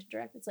women to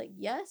direct. It's like,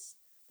 yes,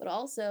 but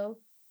also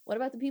what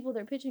about the people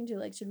they're pitching to?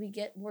 Like, should we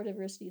get more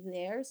diversity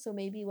there? So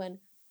maybe when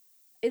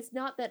it's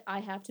not that I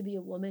have to be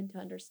a woman to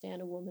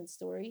understand a woman's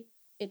story.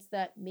 It's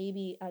that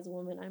maybe as a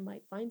woman, I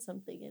might find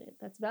something in it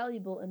that's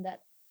valuable, and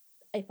that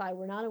if I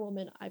were not a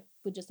woman, I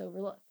would just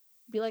overlook.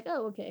 Be like,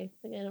 oh, okay,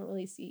 like, I don't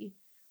really see,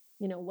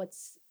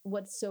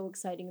 what's so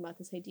exciting about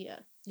this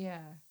idea.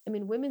 Yeah. I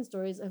mean, women's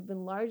stories have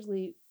been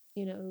largely,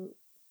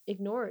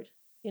 ignored.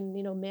 And,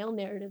 male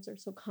narratives are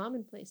so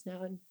commonplace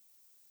now, and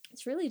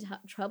it's really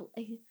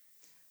troubling.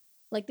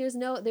 Like, there's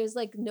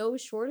no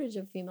shortage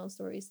of female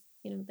stories,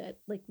 that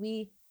like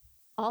we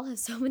all have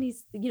so many,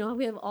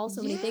 we have all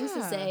so many things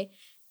to say,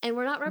 and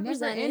we're not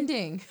represented. Never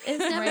ending. It's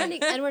never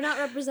ending, and we're not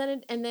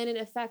represented, and then it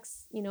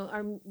affects,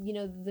 our,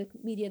 the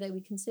media that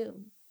we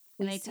consume.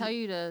 And they tell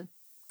you to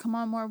come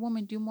on, more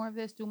women, do more of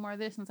this,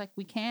 and it's like,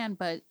 we can,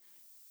 but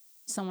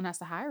someone has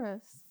to hire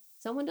us.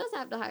 Someone does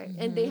have to hire,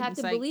 and they have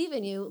to believe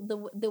in you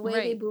the way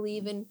they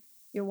believe in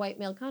your white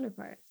male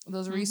counterpart.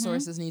 Those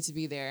resources need to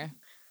be there.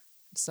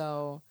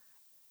 So,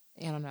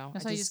 I don't know.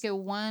 So you just get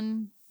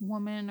one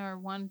woman or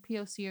one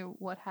POC or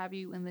what have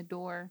you in the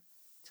door,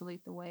 to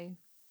lead the way.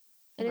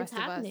 And The it's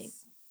rest of happening.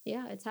 us.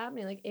 Yeah, it's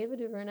happening. Like Ava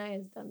DuVernay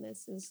has done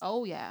this.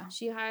 Oh yeah.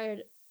 She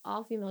hired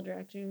all female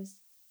directors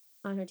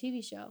on her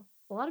TV show.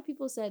 A lot of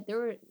people said, there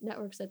were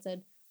networks that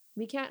said,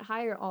 we can't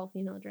hire all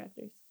female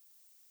directors.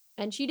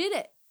 And she did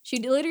it. She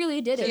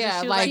literally did it.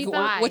 Yeah, she was like, like,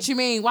 why? what you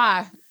mean?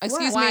 Why?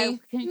 Excuse Why? me?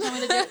 Can you tell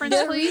me the difference,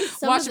 The please? reason-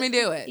 some Watch of me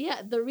do it.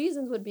 Yeah, the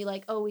reasons would be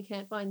like, oh, we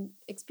can't find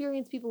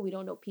experienced people. We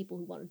don't know people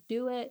who want to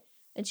do it.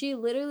 And she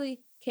literally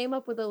came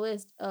up with a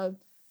list of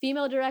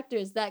female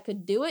directors that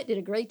could do it, did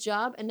a great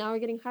job, and now are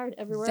getting hired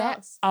everywhere That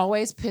else.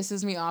 always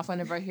pisses me off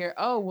whenever I hear,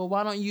 "Oh, well,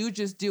 why don't you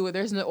just do it?"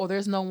 There's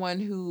no one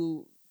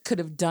who could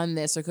have done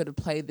this or could have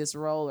played this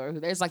role, or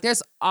there's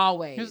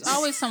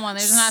always someone.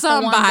 There's not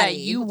somebody the one that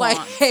you like,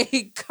 want.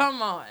 hey,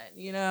 come on,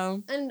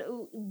 And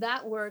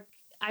that work,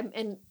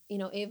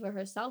 Ava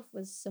herself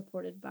was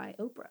supported by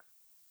Oprah.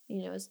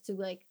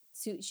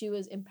 She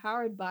was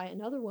empowered by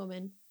another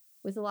woman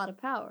with a lot of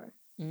power.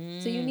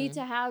 So you need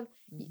to have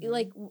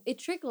it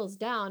trickles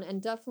down,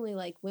 and definitely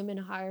like women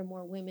hire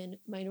more women,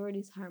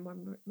 minorities hire more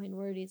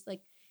minorities.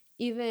 Like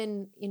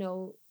even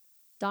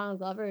Donald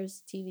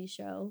Glover's TV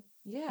show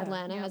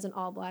Atlanta has an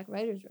all black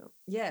writers room,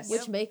 yes,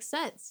 which makes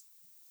sense,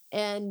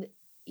 and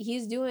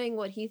he's doing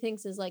what he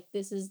thinks is like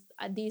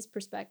these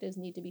perspectives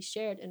need to be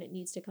shared, and it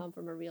needs to come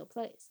from a real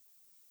place.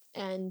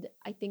 And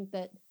I think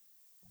that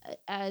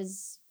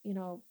as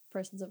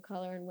persons of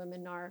color and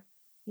women are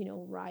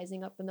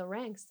rising up in the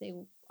ranks, they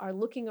are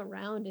looking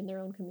around in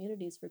their own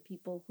communities for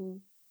people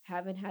who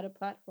haven't had a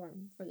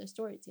platform for their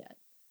stories yet.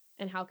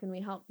 And how can we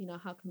help?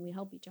 How can we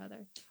help each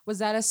other? Was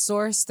that a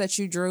source that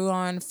you drew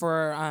on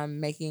for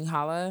making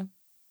Hala?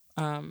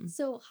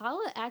 So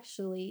Hala,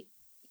 actually,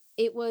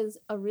 it was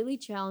a really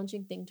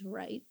challenging thing to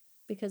write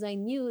because I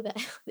knew that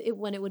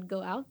when it would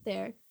go out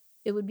there,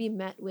 it would be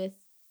met with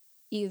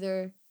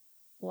either,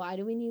 why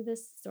do we need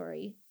this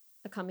story?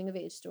 A coming of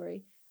age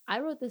story. I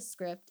wrote this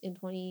script in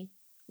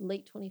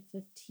late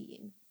 2015.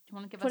 Do you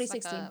want to give us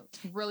like a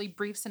really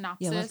brief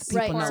synopsis?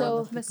 Right.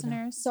 So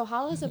listeners. So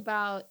Hala's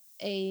about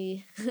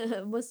a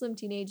Muslim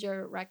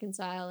teenager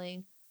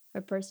reconciling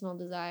her personal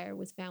desire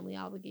with family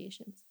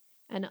obligations.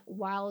 And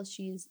while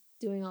she's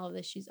doing all of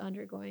this, she's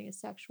undergoing a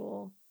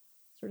sexual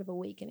sort of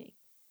awakening.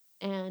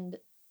 And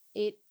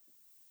it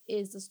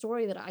is a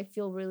story that I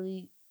feel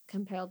really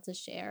compelled to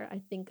share. I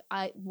think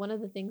one of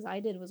the things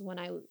I did was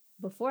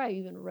before I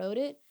even wrote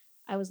it,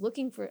 I was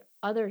looking for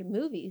other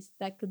movies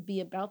that could be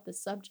about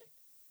this subject.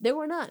 There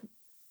were none.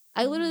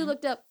 I literally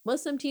looked up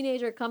Muslim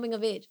teenager coming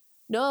of age.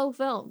 No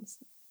films.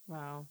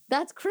 Wow.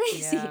 That's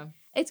crazy. Yeah.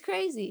 It's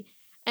crazy.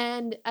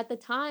 And at the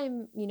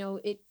time,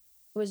 it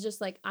was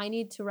just like, I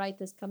need to write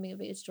this coming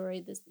of age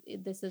story.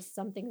 This is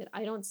something that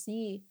I don't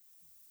see.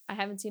 I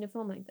haven't seen a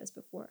film like this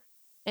before.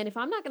 And if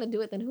I'm not going to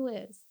do it, then who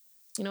is?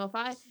 And a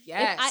lot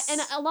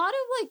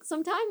of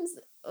sometimes,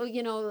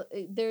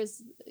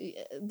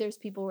 there's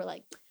people who are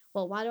like,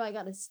 well, why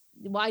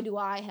do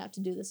I have to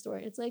do this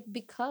story? It's like,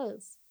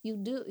 because you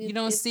do. You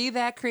don't see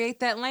that, create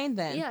that lane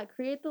then. Yeah,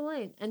 create the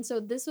lane. And so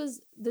this was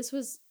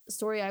a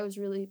story I was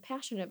really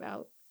passionate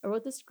about. I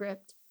wrote the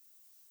script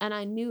and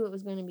I knew it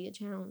was going to be a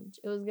challenge.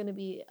 It was going to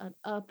be an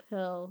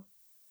uphill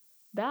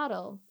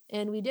battle.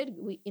 And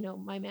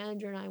my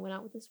manager and I went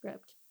out with the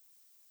script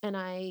and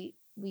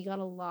we got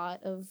a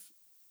lot of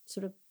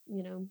sort of,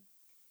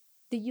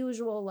 the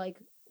usual, like,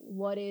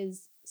 what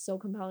is so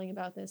compelling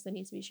about this that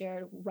needs to be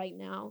shared right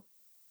now.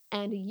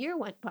 And a year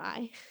went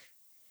by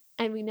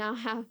and we now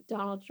have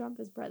Donald Trump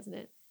as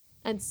president.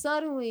 And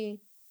suddenly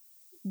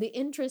the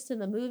interest in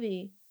the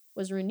movie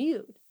was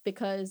renewed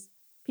because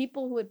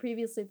people who had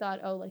previously thought,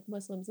 oh, like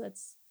Muslims,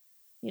 that's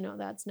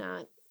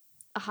not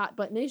a hot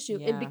button issue.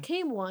 Yeah. It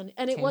became one.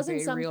 And it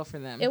wasn't very real for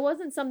them. It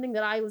wasn't something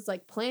that I was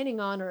like planning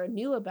on or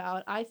knew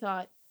about. I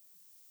thought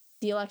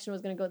the election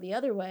was going to go the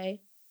other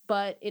way,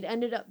 but it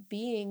ended up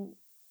being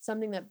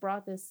something that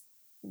brought this,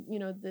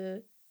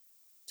 the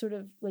sort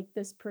of like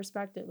this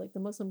perspective, like the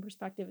Muslim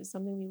perspective is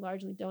something we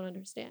largely don't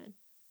understand,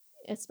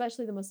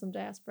 especially the Muslim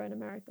diaspora in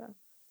America.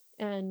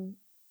 And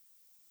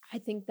I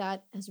think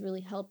that has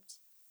really helped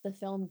the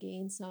film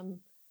gain some,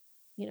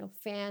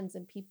 fans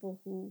and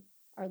people who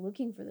are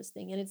looking for this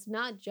thing. And it's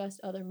not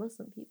just other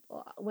Muslim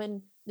people.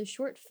 When the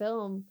short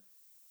film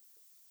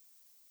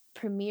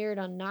premiered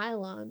on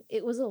Nylon,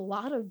 it was a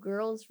lot of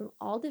girls from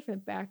all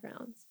different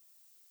backgrounds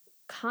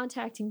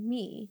contacting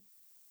me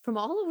from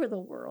all over the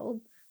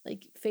world,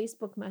 like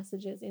Facebook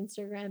messages,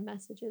 Instagram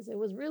messages. It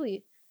was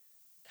really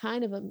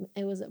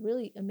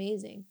really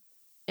amazing.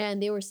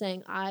 And they were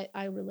saying,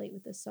 I relate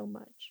with this so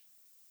much.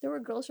 There were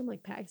girls from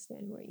like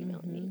Pakistan who were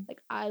emailing me.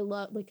 Like,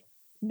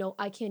 no,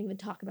 I can't even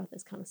talk about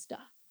this kind of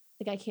stuff.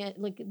 Like, I can't,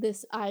 like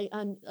this, I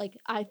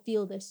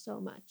feel this so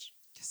much.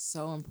 It's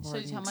so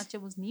important. Shows you how much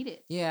it was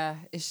needed. Yeah,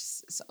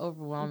 it's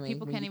overwhelming.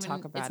 People can't even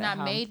talk about it's not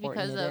made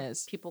because of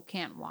people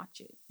can't watch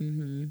it.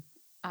 Mm-hmm.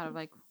 Out of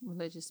like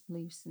religious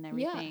beliefs and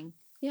everything.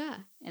 Yeah.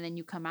 And then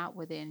you come out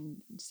with it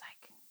and it's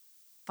like,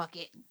 fuck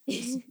it.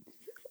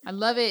 I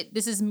love it.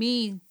 This is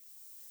me.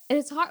 And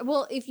it's hard.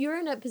 Well, if you're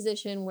in a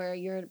position where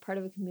you're part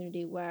of a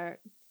community where,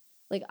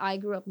 like, I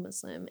grew up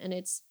Muslim and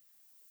it's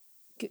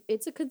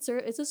it's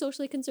a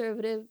socially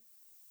conservative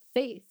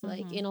faith,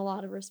 like Mhm. in a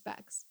lot of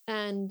respects.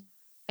 And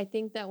I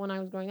think that when I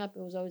was growing up,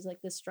 it was always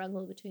like this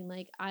struggle between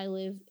like I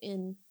live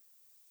in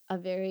a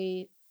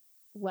very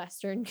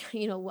Western,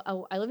 I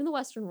live in the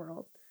Western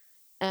world,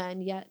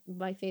 and yet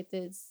my faith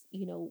is,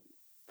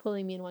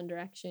 pulling me in one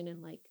direction,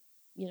 and like,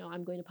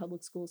 I'm going to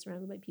public school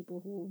surrounded by people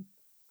who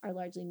are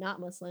largely not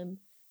Muslim,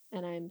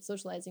 and I'm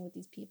socializing with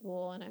these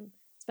people, and I'm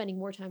spending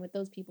more time with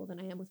those people than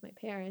I am with my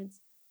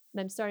parents,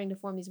 and I'm starting to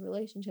form these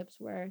relationships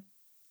where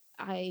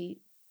I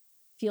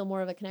feel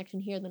more of a connection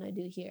here than I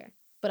do here.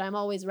 But I'm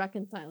always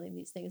reconciling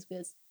these things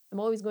because I'm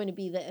always going to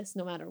be this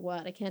no matter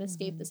what. I can't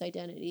escape this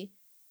identity.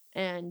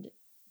 And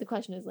the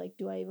question is like,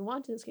 do I even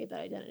want to escape that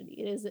identity?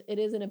 It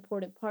is an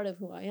important part of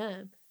who I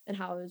am and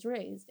how I was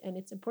raised. And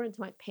it's important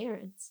to my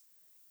parents.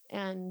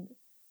 And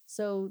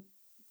so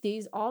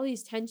all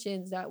these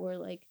tensions that were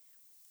like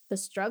the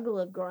struggle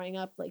of growing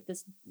up, like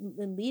this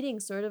and leading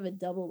sort of a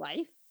double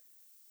life,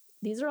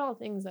 these are all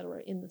things that were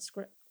in the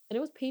script. And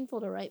it was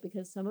painful to write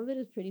because some of it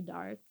is pretty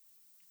dark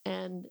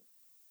and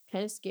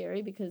kind of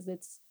scary because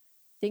it's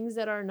things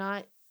that are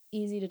not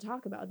easy to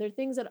talk about. They're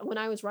things that when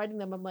I was writing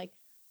them, I'm like,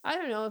 I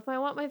don't know if I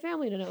want my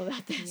family to know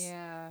about this.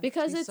 Yeah.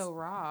 Because it's so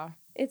raw.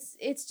 It's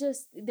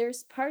just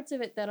there's parts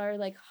of it that are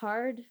like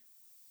hard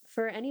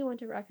for anyone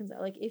to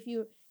reconcile. Like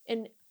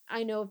and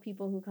I know of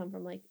people who come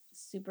from like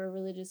super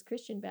religious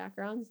Christian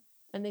backgrounds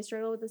and they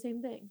struggle with the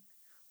same thing.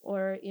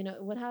 Or,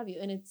 what have you.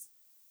 And it's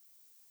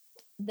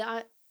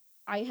that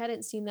I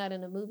hadn't seen that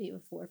in a movie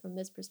before from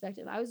this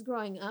perspective. I was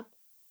growing up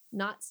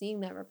not seeing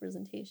that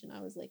representation.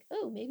 I was like,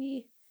 oh,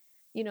 maybe,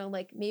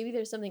 like maybe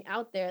there's something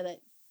out there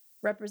that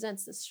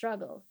represents the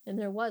struggle, and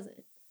there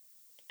wasn't.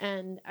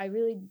 And I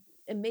really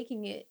am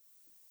making it,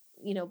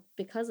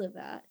 because of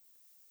that.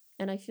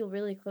 And I feel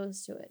really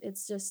close to it.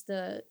 It's just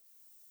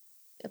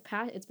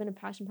it's been a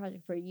passion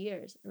project for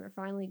years, and we're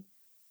finally,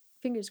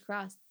 fingers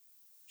crossed,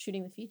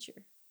 shooting the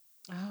feature.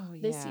 Oh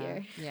yeah. This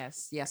year.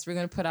 Yes. We're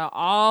gonna put out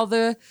all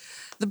the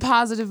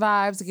positive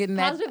vibes, getting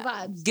that Fingers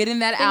out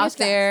crossed.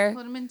 there.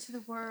 Put them into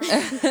the world.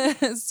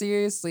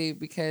 Seriously,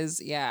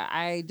 because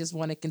I just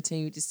want to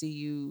continue to see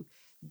you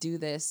do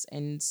this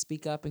and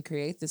speak up and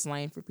create this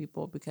lane for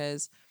people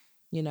because,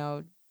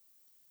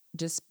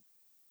 just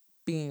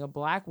being a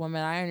Black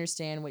woman, I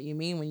understand what you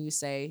mean when you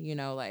say,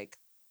 like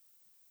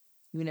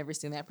you've never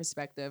seen that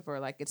perspective or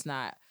like it's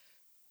not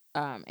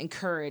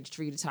encouraged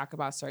for you to talk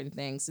about certain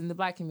things in the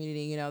Black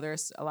community.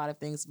 There's a lot of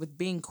things with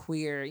being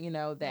queer,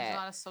 that There's a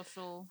lot of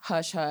social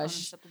hush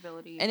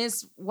unacceptability. and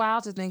it's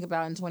wild to think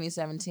about in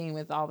 2017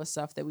 with all the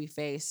stuff that we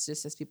face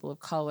just as people of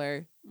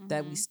color,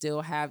 that we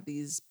still have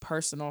these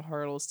personal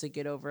hurdles to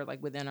get over,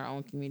 like within our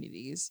own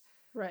communities,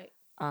 Right.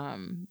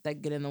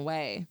 that get in the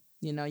way.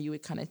 You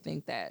would kind of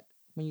think that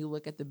when you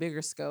look at the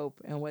bigger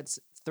scope and what's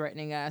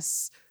threatening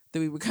us, that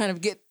we would kind of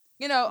get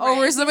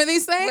over some of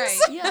these things. Right.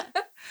 Yeah.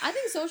 I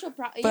think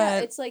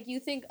it's like you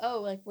think,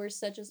 oh, like we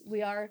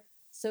are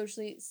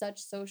such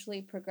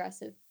socially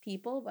progressive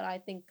people, but I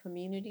think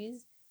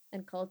communities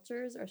and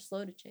cultures are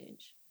slow to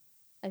change.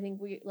 I think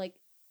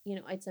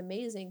it's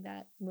amazing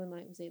that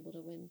Moonlight was able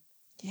to win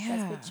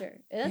Best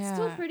Picture. And that's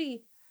still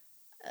pretty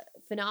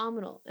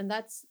phenomenal, and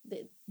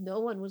no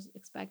one was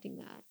expecting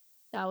that.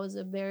 That was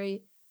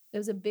it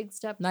was a big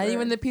step. Not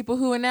even the people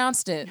who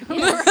announced it.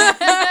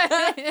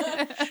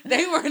 Yeah.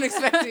 They weren't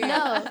expecting it.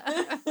 No.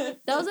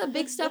 That was a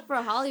big step for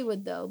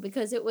Hollywood, though,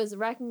 because it was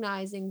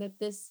recognizing that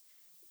this,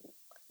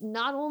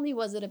 not only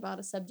was it about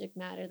a subject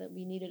matter that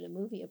we needed a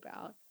movie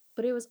about,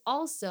 but it was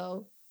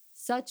also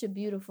such a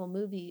beautiful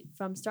movie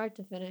from start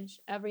to finish.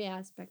 Every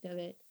aspect of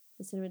it,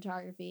 the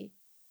cinematography,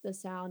 the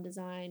sound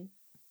design,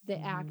 the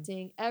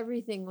acting,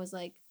 everything was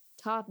like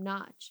top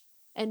notch.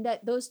 And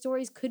that those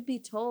stories could be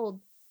told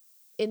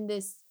in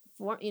this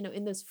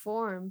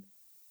form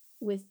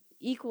with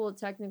equal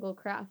technical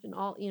craft and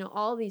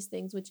all these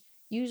things, which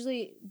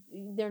usually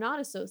they're not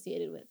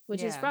associated with,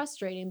 which is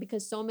frustrating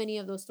because so many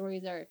of those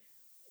stories are,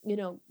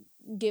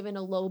 given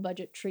a low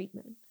budget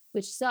treatment,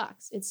 which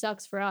sucks. It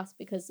sucks for us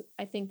because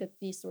I think that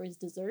these stories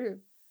deserve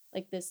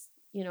like this,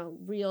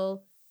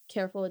 real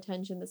careful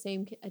attention, the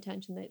same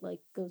attention that like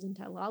goes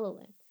into La La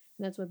Land.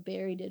 And that's what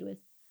Barry did with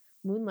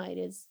Moonlight,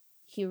 is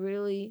he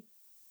really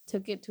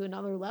took it to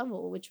another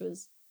level, which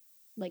was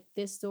like,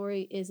 this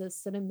story is as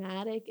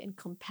cinematic and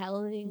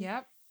compelling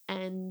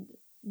and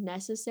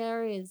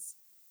necessary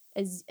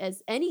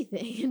as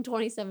anything in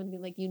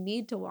 2017. Like, you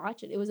need to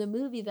watch it. It was a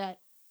movie that,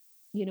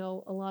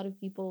 a lot of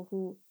people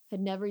who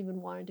had never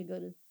even wanted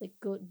to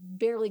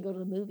barely go to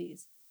the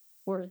movies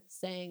were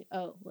saying,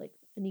 oh, like,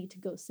 I need to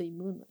go see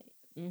Moonlight.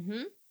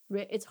 Mm-hmm.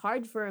 It's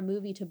hard for a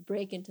movie to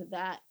break into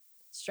that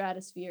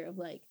stratosphere of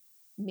like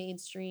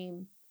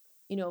mainstream,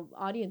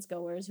 audience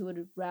goers who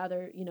would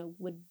rather,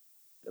 would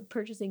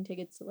purchasing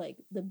tickets to like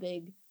the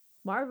big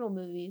Marvel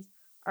movies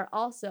are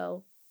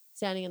also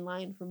standing in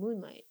line for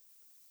Moonlight.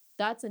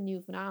 That's a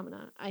new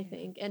phenomena, I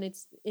think. And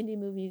it's indie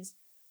movies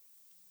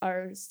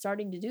are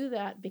starting to do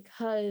that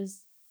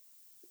because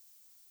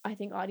I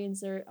think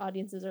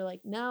audiences are like,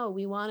 no,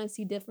 we want to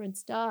see different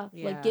stuff.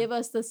 Yeah. Like, give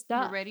us the We're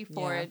stuff. ready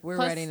for it. We're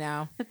Plus, ready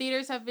now. The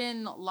theaters have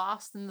been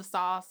lost in the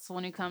sauce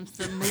when it comes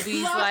to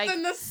movies. Lost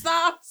in the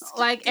sauce.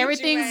 Like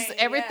Gucci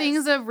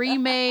everything's Mane, a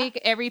remake,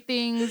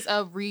 everything's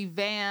a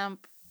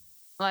revamp,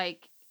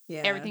 like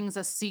yes. everything's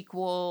a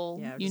sequel.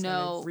 Yeah, you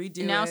know,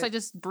 redo now it. it's like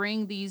just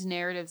bring these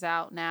narratives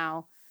out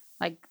now.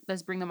 Like,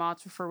 let's bring them all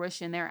to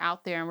fruition. They're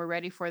out there and we're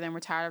ready for them.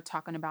 We're tired of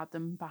talking about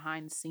them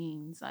behind the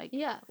scenes. Like,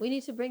 Yeah, we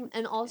need to bring,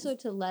 and also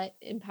to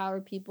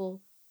empower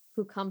people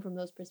who come from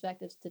those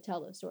perspectives to tell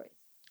those stories.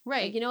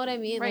 right. Like, you know what I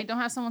mean? Right. Like, Don't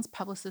have someone's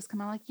publicist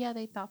come out like, yeah,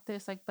 they thought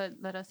this, like, but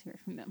let us hear it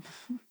from them.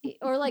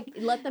 or like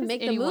let them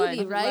make anyone. the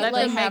movie, right? Let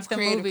like them have make the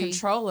creative movie.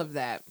 control of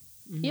that.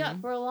 Yeah,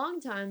 for a long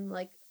time,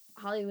 like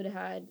Hollywood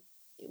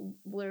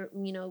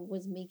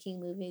was making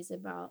movies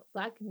about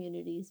Black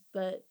communities,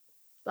 but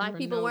Black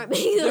people weren't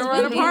making those They weren't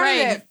a movies. part Right.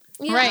 of it.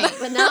 Yeah, Right.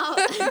 but now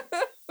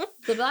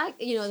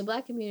the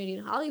Black community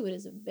in Hollywood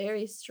is a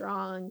very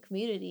strong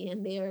community,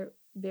 and they are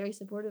very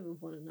supportive of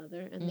one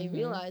another, and they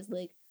realize,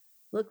 like,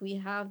 look, we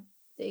have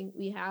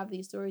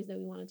these stories that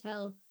we want to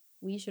tell.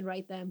 We should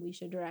write them. We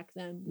should direct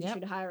them. We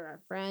should hire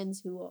our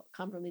friends who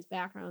come from these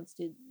backgrounds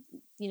to,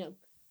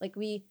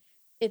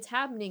 it's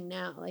happening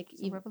now. Like,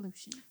 It's a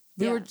revolution.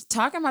 We were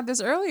talking about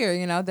this earlier,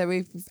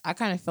 that I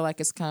kind of feel like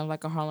it's kind of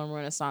like a Harlem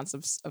Renaissance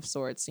of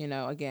sorts,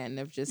 again,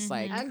 of just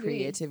like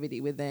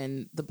creativity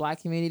within the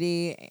Black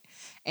community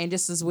and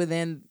just as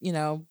within,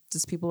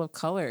 just people of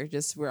color.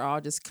 Just we're all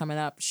just coming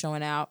up,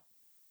 showing out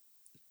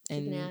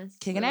and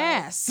kicking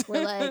ass.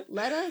 We're like,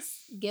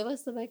 give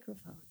us the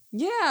microphone.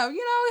 Yeah,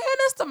 hit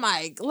us the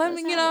mic. Let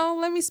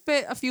me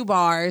spit a few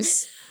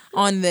bars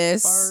on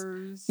this.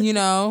 Bars.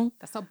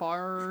 That's a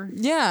bar.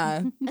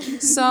 Yeah.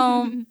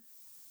 So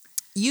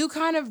you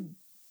kind of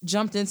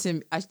jumped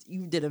into,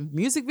 you did a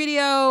music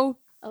video.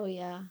 Oh,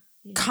 yeah.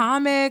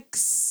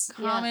 Comics.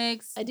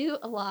 I do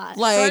a lot.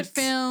 Like, short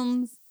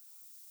films.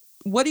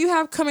 What do you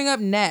have coming up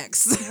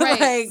next? Right.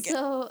 Like,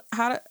 so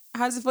how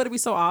does it feel to be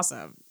so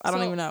awesome? I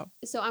don't even know.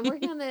 So I'm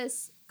working on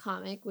this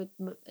comic with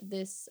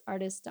this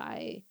artist.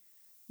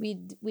 We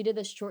did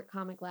this short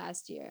comic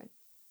last year.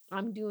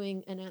 I'm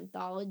doing an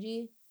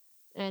anthology,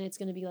 and it's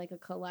going to be like a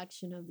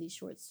collection of these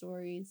short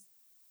stories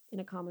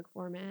in a comic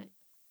format.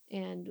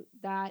 And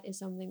that is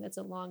something that's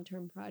a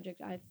long-term project.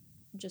 I've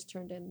just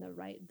turned in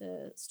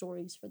the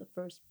stories for the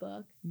first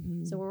book.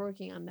 So we're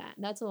working on that.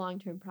 And that's a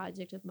long-term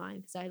project of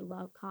mine because I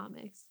love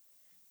comics.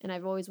 And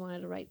I've always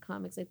wanted to write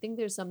comics. I think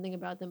there's something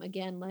about them.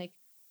 Again, like,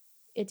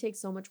 it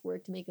takes so much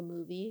work to make a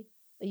movie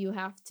that you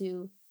have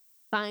to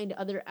find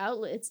other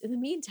outlets in the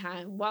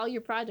meantime while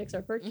your projects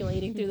are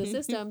percolating through the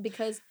system,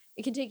 because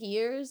it can take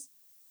years.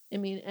 I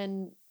mean,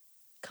 and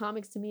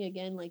comics to me,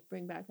 again, like,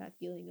 bring back that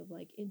feeling of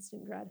like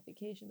instant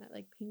gratification that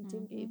like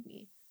painting gave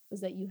me, was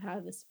that you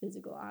have this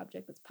physical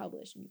object that's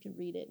published and you can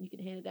read it and you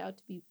can hand it out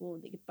to people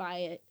and they could buy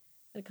it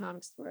at a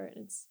comic store,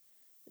 and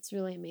it's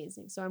really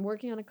amazing. So I'm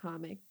working on a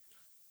comic.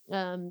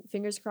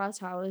 Fingers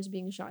crossed, Hollow is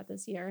being shot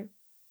this year,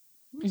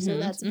 so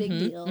that's a big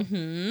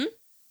deal.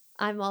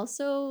 I'm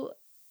also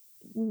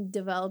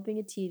developing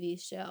a TV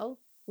show,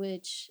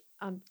 which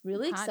I'm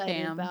really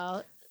excited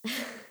about.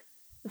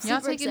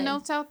 Y'all taking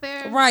notes out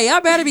there? Right,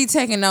 y'all better be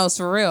taking notes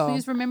for real.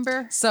 Please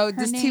remember. So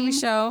this name. TV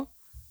show,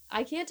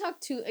 I can't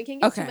get too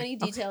many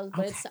details,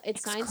 but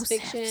it's science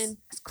fiction.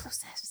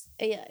 Exclusives.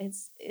 Yeah,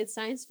 it's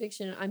science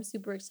fiction. I'm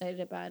super excited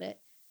about it.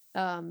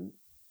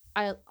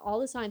 All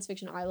the science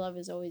fiction I love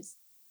is always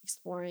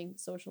exploring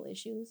social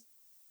issues,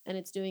 and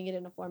it's doing it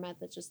in a format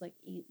that's just like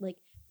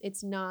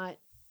it's not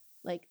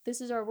like this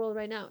is our world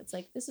right now. It's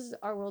like this is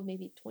our world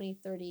maybe 20,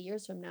 30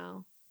 years from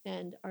now,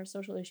 and our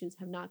social issues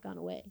have not gone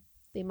away.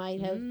 They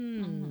might have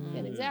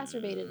been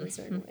exacerbated in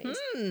certain ways.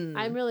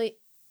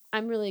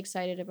 I'm really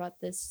excited about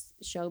this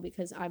show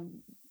because I'm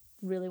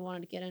really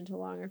wanted to get into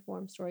longer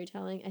form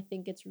storytelling. I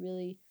think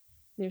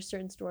there's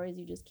certain stories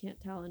you just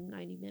can't tell in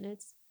 90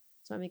 minutes.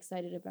 So I'm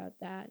excited about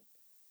that.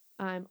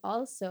 I'm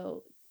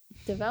also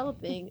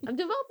developing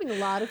a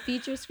lot of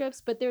feature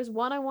scripts, but there's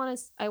one I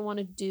want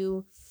to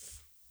do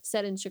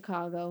set in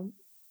Chicago,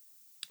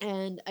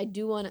 and I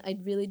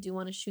really do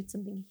want to shoot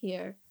something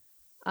here.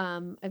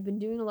 I've been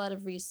doing a lot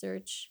of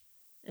research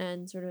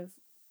and sort of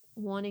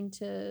wanting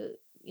to,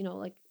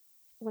 like,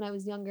 when I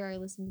was younger, I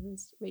listened to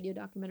this radio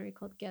documentary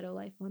called Ghetto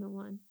Life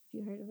 101. Have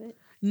you heard of it?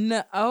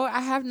 No, I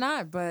have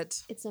not,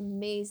 but it's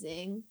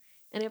amazing.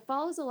 And it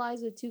follows the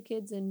lives of two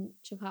kids in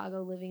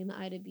Chicago living in the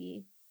Ida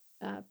B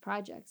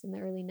projects in the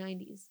early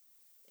 90s.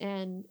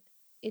 And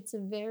it's a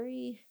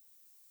very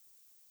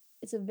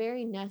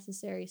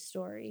necessary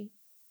story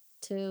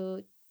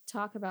to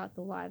talk about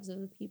the lives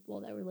of the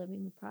people that were living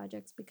in the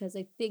projects, because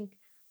I think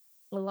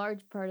a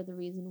large part of the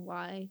reason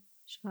why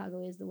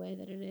Chicago is the way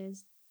that it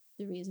is,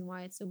 the reason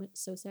why it's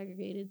so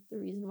segregated, the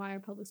reason why our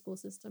public school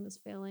system is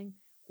failing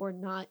or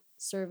not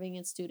serving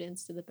its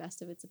students to the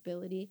best of its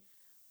ability,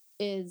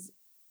 is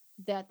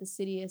that the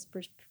city has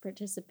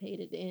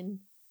participated in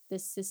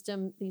these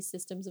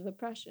systems of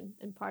oppression.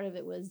 And part of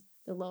it was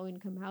the low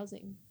income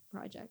housing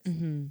projects.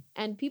 Mm-hmm.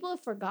 And people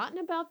have forgotten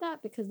about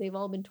that because they've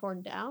all been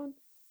torn down.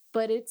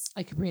 But it's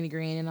Like Cabrini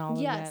Green and all of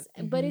that. yes,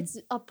 but it's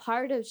a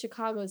part of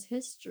Chicago's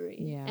history.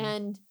 Yeah.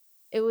 And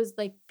it was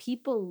like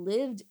people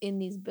lived in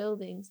these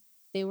buildings.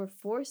 They were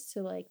forced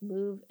to like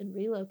move and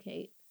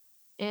relocate.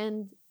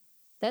 And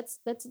that's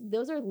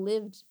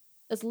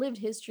lived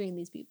history in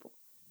these people.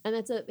 And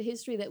that's a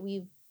history that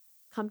we've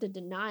come to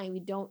deny. We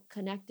don't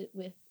connect it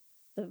with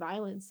the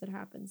violence that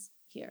happens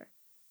here,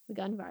 the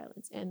gun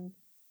violence and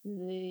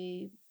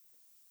the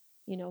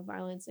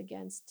violence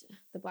against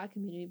the Black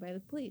community by the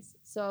police.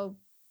 So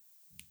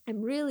I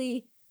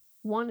really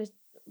want to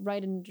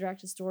write and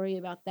direct a story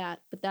about that,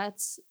 but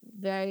that's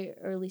very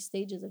early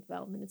stages of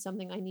development. It's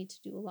something I need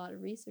to do a lot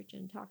of research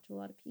and talk to a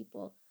lot of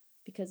people,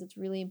 because it's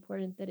really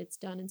important that it's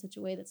done in such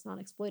a way that's not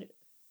exploitative.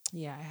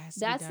 Yeah, it has to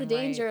that's be the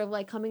done danger right. of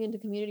like coming into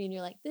community and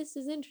you're like, this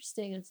is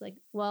interesting, and it's like,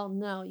 well,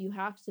 no, you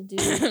have to do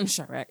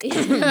Shrek.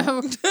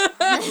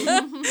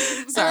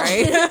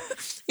 Sorry. Sorry.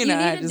 You know,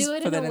 I need to just do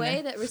it put in that a way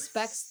there. that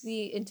respects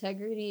the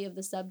integrity of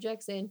the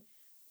subjects and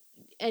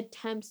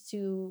attempts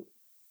to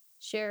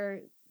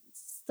share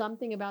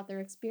something about their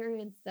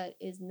experience that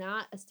is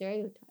not a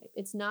stereotype.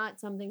 It's not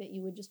something that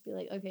you would just be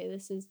like, okay,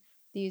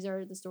 these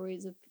are the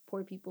stories of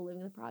poor people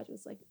living in the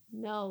projects. Like,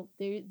 no,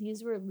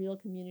 these were real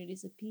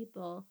communities of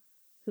people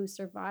who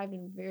survived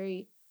in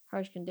very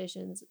harsh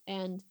conditions,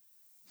 and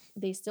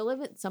they still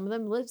live it. Some of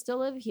them still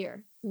live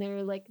here, and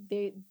they're like,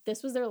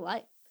 this was their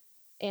life,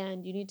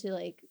 and you need to,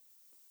 like,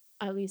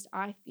 at least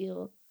I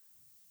feel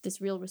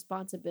this real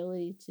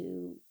responsibility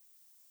to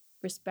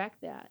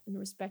respect that and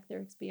respect their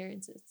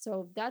experiences.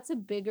 So that's a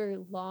bigger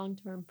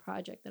long-term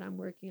project that I'm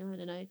working on,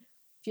 and it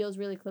feels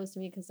really close to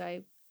me because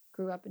I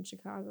grew up in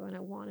Chicago and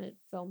I want to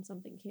film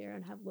something here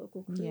and have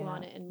local crew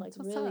on it and like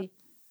really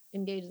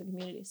engage the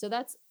community. So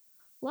that's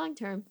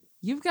long-term.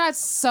 You've got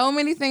so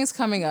many things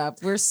coming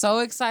up. We're so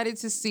excited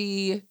to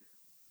see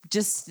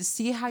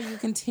how you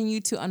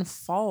continue to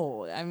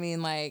unfold. I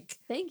mean, like,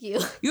 thank you.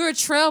 You're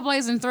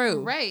trailblazing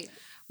through. Right.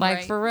 Like,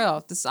 right. for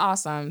real. This is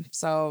awesome.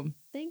 So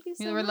thank you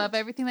so we much. love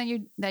everything that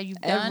you've done Every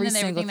and everything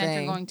single that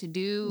thing. you're going to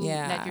do,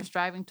 Yeah. that you're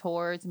striving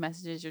towards,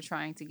 messages you're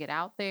trying to get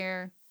out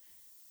there.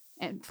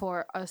 And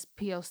for us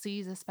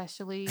POCs,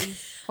 especially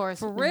for us,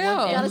 For real.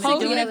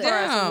 Holding it for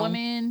us down.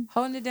 women,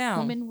 Holding it down.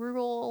 women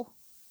rural.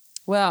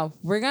 Well,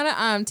 we're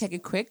gonna take a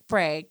quick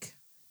break.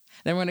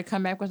 Then we're gonna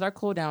come back with our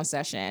cool down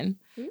session.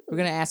 Ooh. We're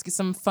gonna ask you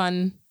some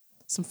fun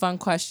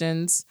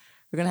questions.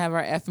 We're gonna have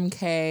our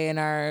FMK and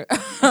our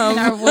And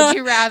our would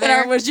you rather. and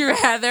our would you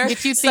rather.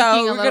 Get you So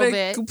thinking a we're little gonna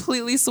bit.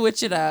 completely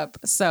switch it up.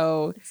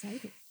 So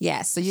Excited.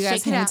 yeah, so you guys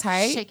Shake it hang out.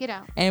 tight, Shake it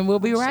out. and we'll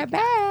be Shake right it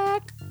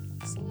out. back.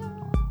 See ya.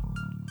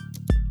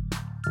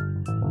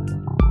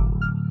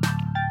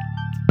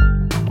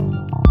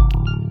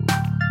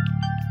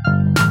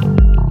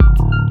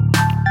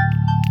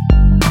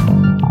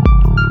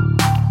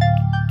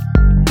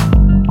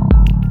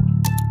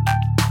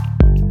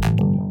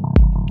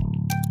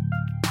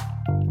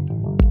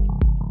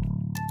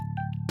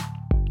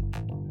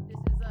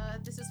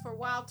 This is for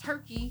Wild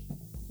Turkey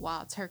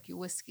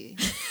whiskey.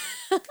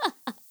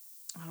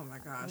 Oh my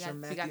gosh,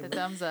 We got the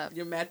thumbs up.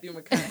 Your Matthew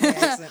McConaughey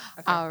accent.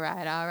 Okay. All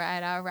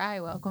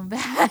right. Welcome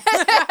back.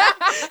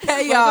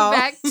 Hey y'all. Welcome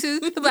back to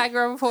the Black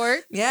Girl Report.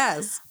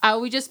 Yes,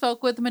 We just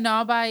spoke with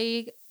Minhal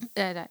Baig.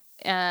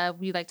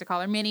 We like to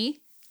call her Minnie.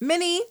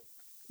 Minnie.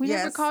 We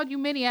Yes. never called you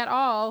Minnie at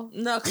all.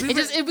 No, 'cause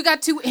We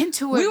got too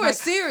into it. we were like,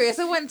 serious.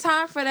 It wasn't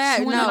time for that.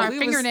 Chewing No, on our we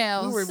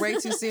fingernails. we were way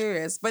too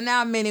serious. But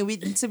now, Minnie, we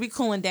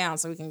cooling down,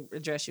 so we can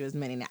address you as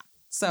Minnie now.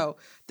 So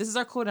this is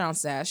our cool down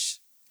sesh.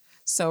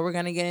 So we're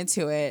gonna get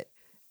into it.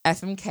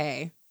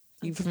 FMK.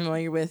 You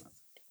familiar with?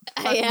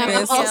 I am.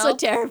 Miss- I'm also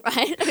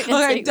terrified.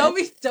 Okay, don't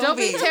be terrified. Don't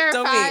be.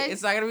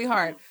 It's not gonna be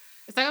hard.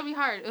 It's not gonna be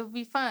hard. It'll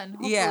be fun.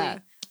 Hopefully. Yeah.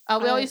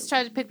 We always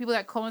try to pick people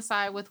that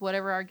coincide with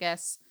whatever our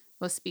guest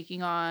was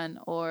speaking on,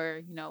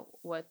 or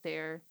what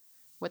their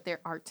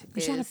art We're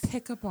is. trying to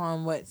pick up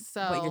on what your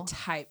So-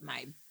 type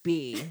might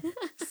be.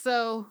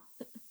 So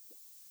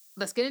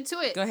let's get into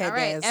it. Go ahead, All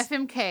right, Des.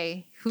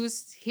 FMK.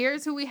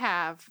 Here's who we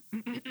have: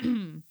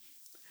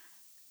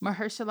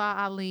 Mahershala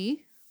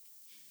Ali,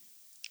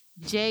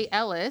 Jay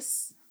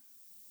Ellis,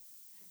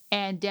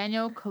 and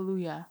Daniel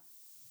Kaluuya.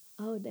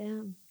 Oh,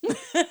 damn. So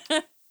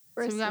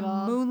First we got of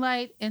all,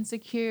 Moonlight,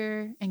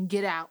 Insecure, and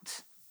Get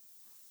Out.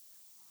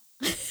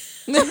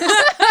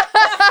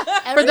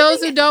 For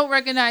those who don't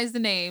recognize the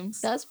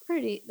names, that's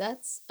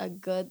a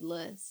good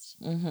list.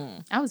 Mm-hmm.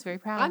 I was very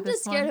proud. I'm of this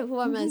just scared one. of who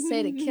I'm going to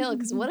say to kill,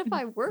 because what if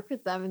I work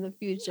with them in the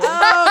future?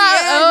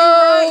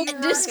 Oh, yeah, you're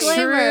right.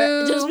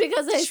 Disclaimer: True. just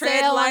because I Tread say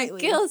I want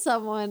lightly. to kill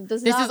someone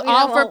does This not is mean all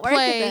I for won't work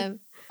play. with them.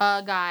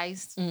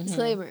 Guys. Mhm.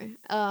 Disclaimer: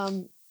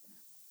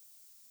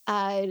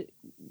 I'd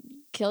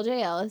kill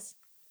Jay Ellis.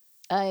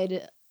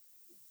 I'd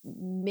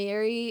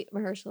marry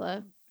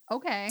Mahershala.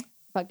 Okay.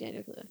 Fuck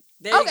Daniel Kaluuya.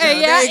 There you Okay, go.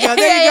 yeah, There you go.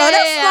 There yeah, you go. yeah,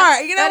 That's yeah.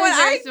 smart. You know That what? is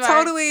I very smart.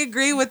 totally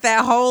agree with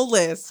that whole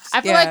list.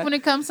 I feel like when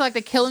it comes to like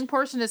the killing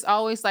portion, it's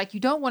always like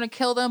you don't want to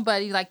kill them,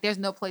 but you like there's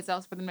no place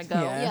else for them to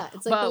go. Yeah. Yeah, it's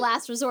like the But-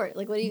 last resort.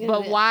 Like, what are you gonna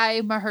But do? why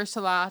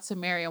Mahershala to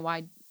marry, and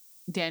why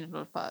Daniel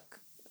to fuck.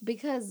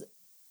 Because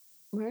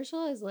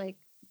Marshall is like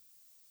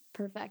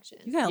perfection.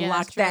 You gotta Yeah, lock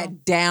that's true.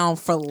 that down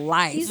for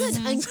life. He's an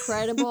Mhm.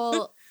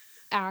 incredible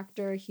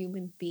actor,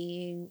 human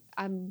being.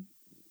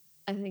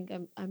 I think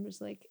I'm just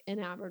like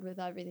enamored with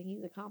everything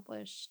he's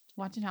accomplished.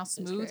 Watching how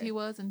smooth great. he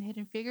was in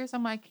Hidden Figures,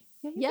 I'm like,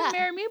 yeah, you Yeah. can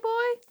marry me,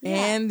 boy.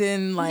 And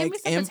then like me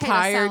some potato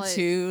Empire salad.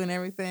 too and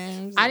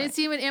everything. I didn't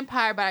see him in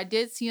Empire, but I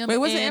did see him. Wait,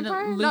 was it in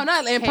Empire? Luke No,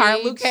 not Empire.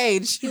 Luke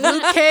Cage.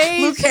 Luke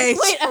Cage. Luke Cage.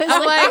 Wait, I was I'm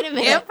like, like wait a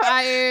minute.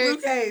 Empire.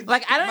 Luke Cage.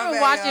 Like I don't My even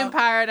bad, watch y'all.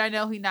 Empire, and I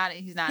know he's not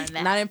in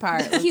that. Not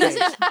Empire. Luke He was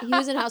Cage. he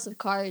was in House of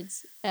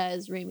Cards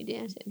as Raimi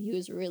Danton. He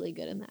was really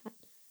good in that.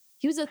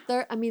 He was a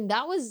third. I mean,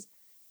 that was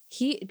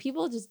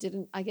people just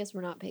didn't. I guess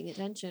we're not paying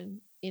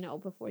attention.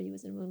 Before he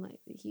was in Moonlight.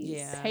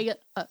 Yeah. Pay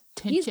attention.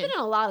 He's been in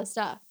a lot of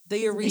stuff. Do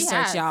your He research,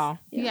 has. y'all.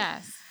 Yeah.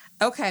 Yes.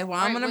 Okay, well,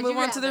 I'm Alright, going to would move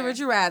you on to the rather? Would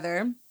You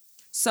Rather.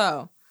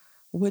 So,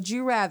 would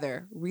you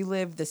rather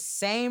relive the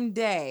same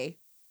day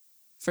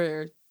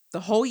for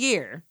the whole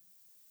year,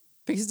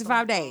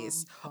 365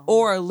 days,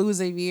 or lose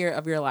a year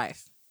of your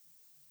life?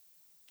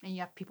 And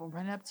you have people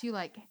running up to you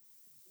like,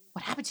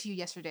 "What happened to you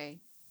yesterday?"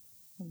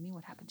 What do you mean?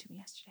 What happened to me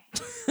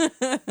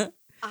yesterday?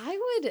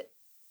 I would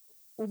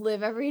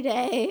live every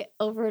day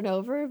over and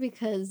over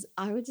because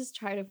I would just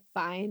try to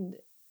find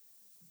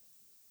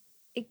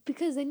it,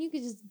 because then you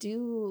could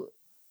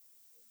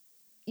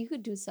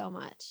do so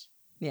much.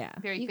 Yeah.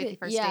 Very You 51st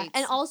could, yeah, dates.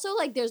 and also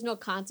like there's no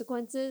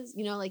consequences.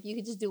 Like you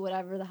could just do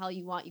whatever the hell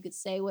you want. You could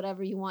say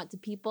whatever you want to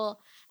people,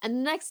 and the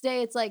next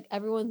day it's like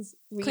everyone's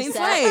reset. Clean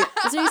slate.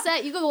 It's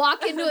reset. You could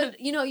walk into it.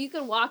 You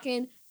could walk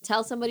in,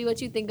 tell somebody what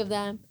you think of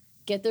them,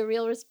 get the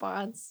real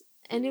response,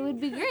 and it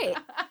would be great.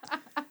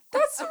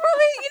 That's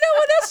really,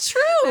 what? That's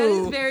true. That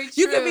is very true.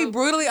 You can be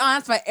brutally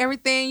honest about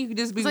everything. You can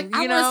just be, It's like,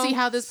 I want to see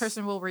how this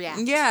person will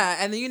react. Yeah,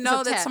 and then you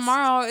know a that test.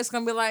 tomorrow it's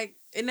going to be like,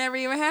 it never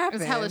even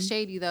happened. It's hella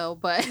shady though,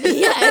 but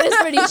Yeah, it is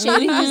pretty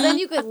shady because then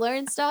you could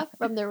learn stuff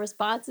from their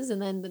responses,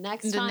 and then the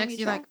next time you're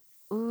try. like,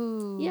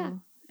 ooh, Yeah.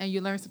 and you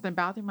learn something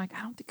about them. Like,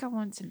 I don't think I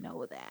wanted to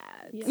know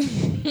that.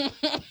 Yeah.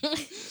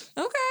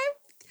 Okay.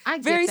 I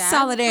get Very that.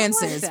 solid I like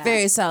answers. that.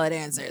 Very solid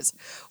answers.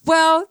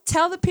 Well,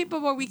 tell the people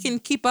where we can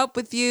keep up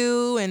with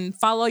you and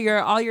follow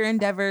all your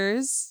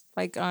endeavors,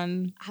 like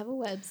on. I have a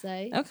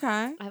website. Okay.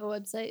 I have a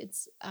website.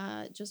 It's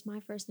just my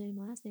first name,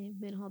 last name,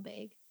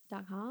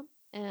 minhalbaig.com.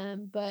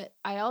 But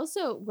I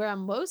also, where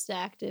I'm most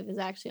active is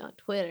actually on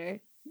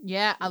Twitter.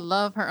 Yeah, I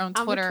love her on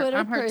I'm a Twitter. Twitter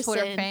I'm her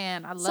Twitter person.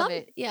 fan. I love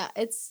it. Yeah,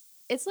 it's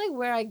like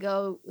where I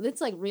go.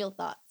 It's like real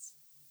thoughts.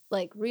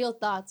 Like real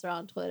thoughts are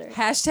on Twitter.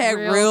 Hashtag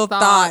Real real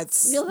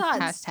thoughts. Real thoughts.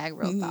 Hashtag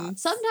real Mhm.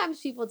 thoughts.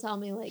 Sometimes people tell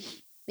me like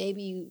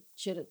maybe you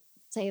should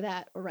say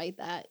that or write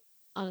that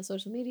on a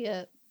social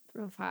media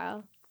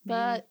profile.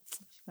 But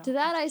to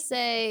that I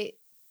say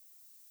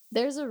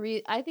there's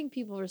I think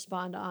people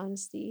respond to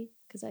honesty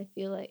because I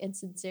feel like, and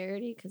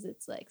sincerity, because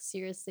it's like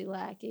seriously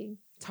lacking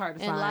It's hard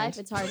to in find. life.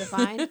 It's hard to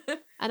find.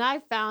 And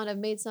I've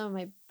made some of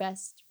my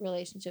best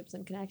relationships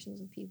and connections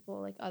with people,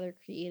 like other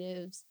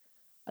creatives,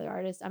 other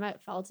artists. I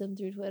met Felton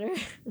through Twitter.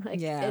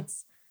 Yeah.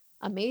 It's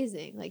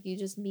amazing. Like you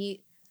just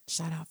meet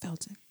Shout out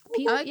Felton.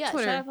 people. I like Yeah,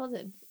 Twitter. shout out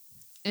Felton.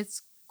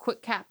 It's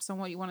quick caps on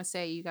what you want to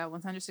say. You got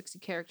 160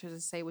 characters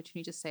to say what you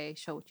need to say,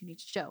 show what you need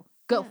to show.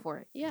 Go Yeah. for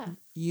it. Yeah.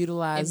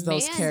 Utilize And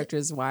those man-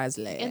 characters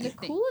wisely. And the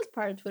think. coolest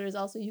part of Twitter is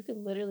also you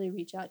can literally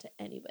reach out to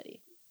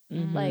anybody.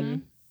 Mhm.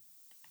 Like,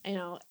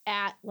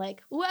 at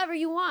like whoever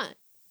you want.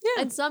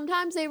 Yeah. And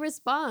sometimes they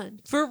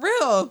respond. For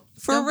real.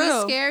 For Don't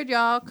real. be scared,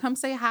 y'all. Come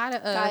say hi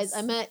to us. Guys,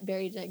 I met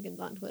Barry Jenkins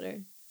on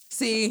Twitter.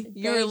 See,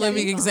 you're a Very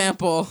living Jenkins.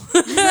 example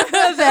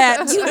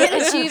that You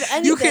can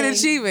achieve You can anything.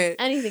 achieve it.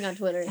 Anything on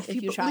Twitter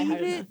if you try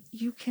hard enough.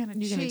 you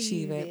can You can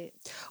achieve it.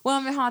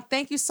 Well, Minhal,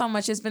 thank you so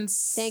much. It's been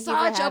Thank you for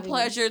such a having me.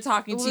 pleasure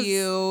talking It to was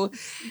you.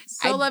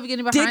 So I love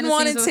getting behind Didn't the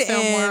want scenes it of the to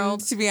film end, world.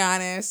 to be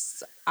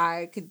honest.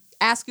 I could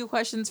ask you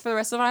questions for the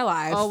rest of my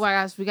life. Oh my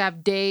gosh, we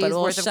got days But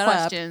we'll worth of shut up.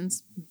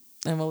 questions.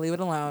 And we'll leave it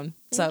alone.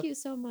 Thank you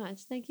so much.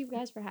 Thank you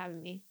guys for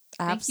having me.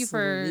 Thank you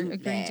for absolutely.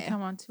 agreeing to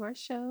come on to our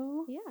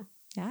show. Yeah.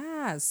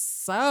 Yeah,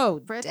 so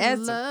Spread the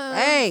Desiree. love.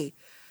 Hey,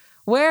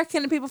 where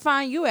can the people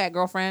find you at,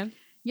 girlfriend?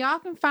 Y'all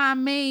can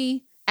find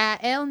me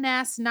at El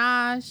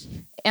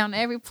Nasnaj on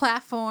every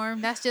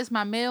platform. That's just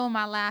my middle and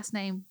my last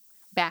name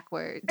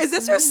backwards. Is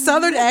this your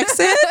southern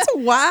accent?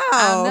 Wow.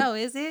 I don't know.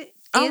 Is it?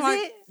 Oh Is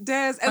my- it?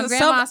 Des, My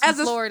grandma's from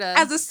Florida.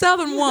 as a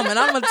southern woman,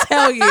 I'm gonna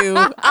tell you,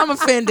 I'm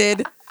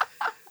offended.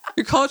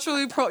 You're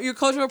culturally you're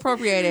cultural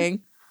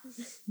appropriating.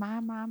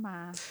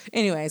 My.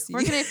 Anyways,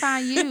 Where can they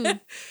find you?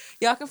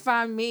 y'all can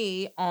find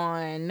me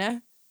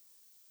on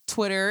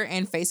Twitter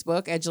and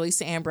Facebook at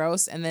Jaleesa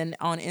Ambrose, and then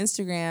on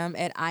Instagram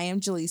at I am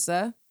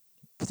Jaleesa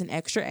with an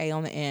extra A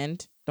on the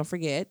end. Don't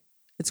forget,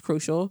 it's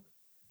crucial.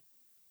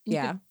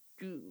 Yeah,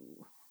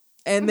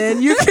 and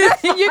then you can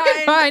You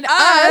can find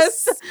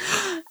us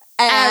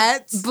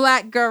at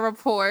Black Girl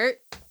Report,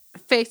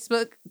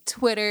 Facebook,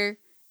 Twitter,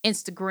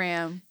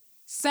 Instagram.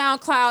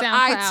 SoundCloud,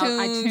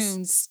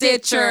 iTunes,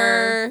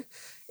 Stitcher.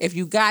 If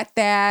you got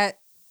that,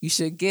 you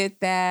should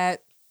get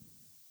that.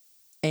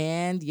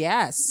 And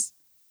yes,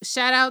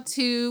 Shout out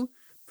to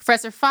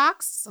Professor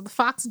Fox of the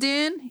Fox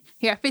Den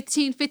here at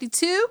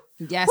 1552.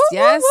 Yes,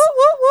 yes.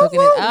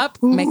 Hooking it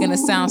up, making it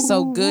sound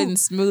so good and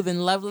smooth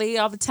and lovely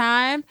all the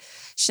time.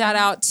 Shout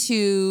out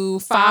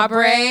to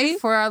Fabre.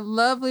 For our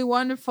lovely,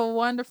 wonderful,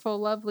 wonderful,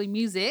 lovely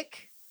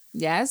music.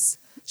 Yes.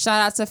 Shout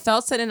out to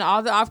Felton and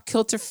all the Off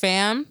Kilter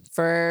fam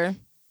for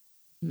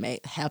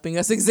helping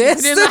us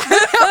exist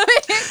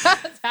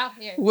Out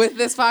here. with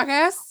this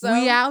podcast. So.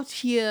 We out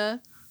here.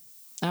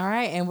 All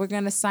right, and we're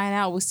going to sign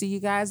out. We'll see you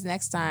guys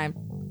next time.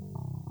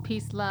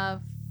 Peace,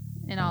 love,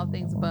 and all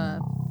things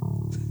above.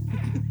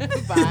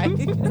 Bye.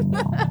 Peace,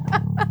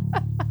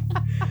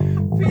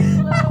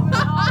 love, and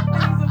all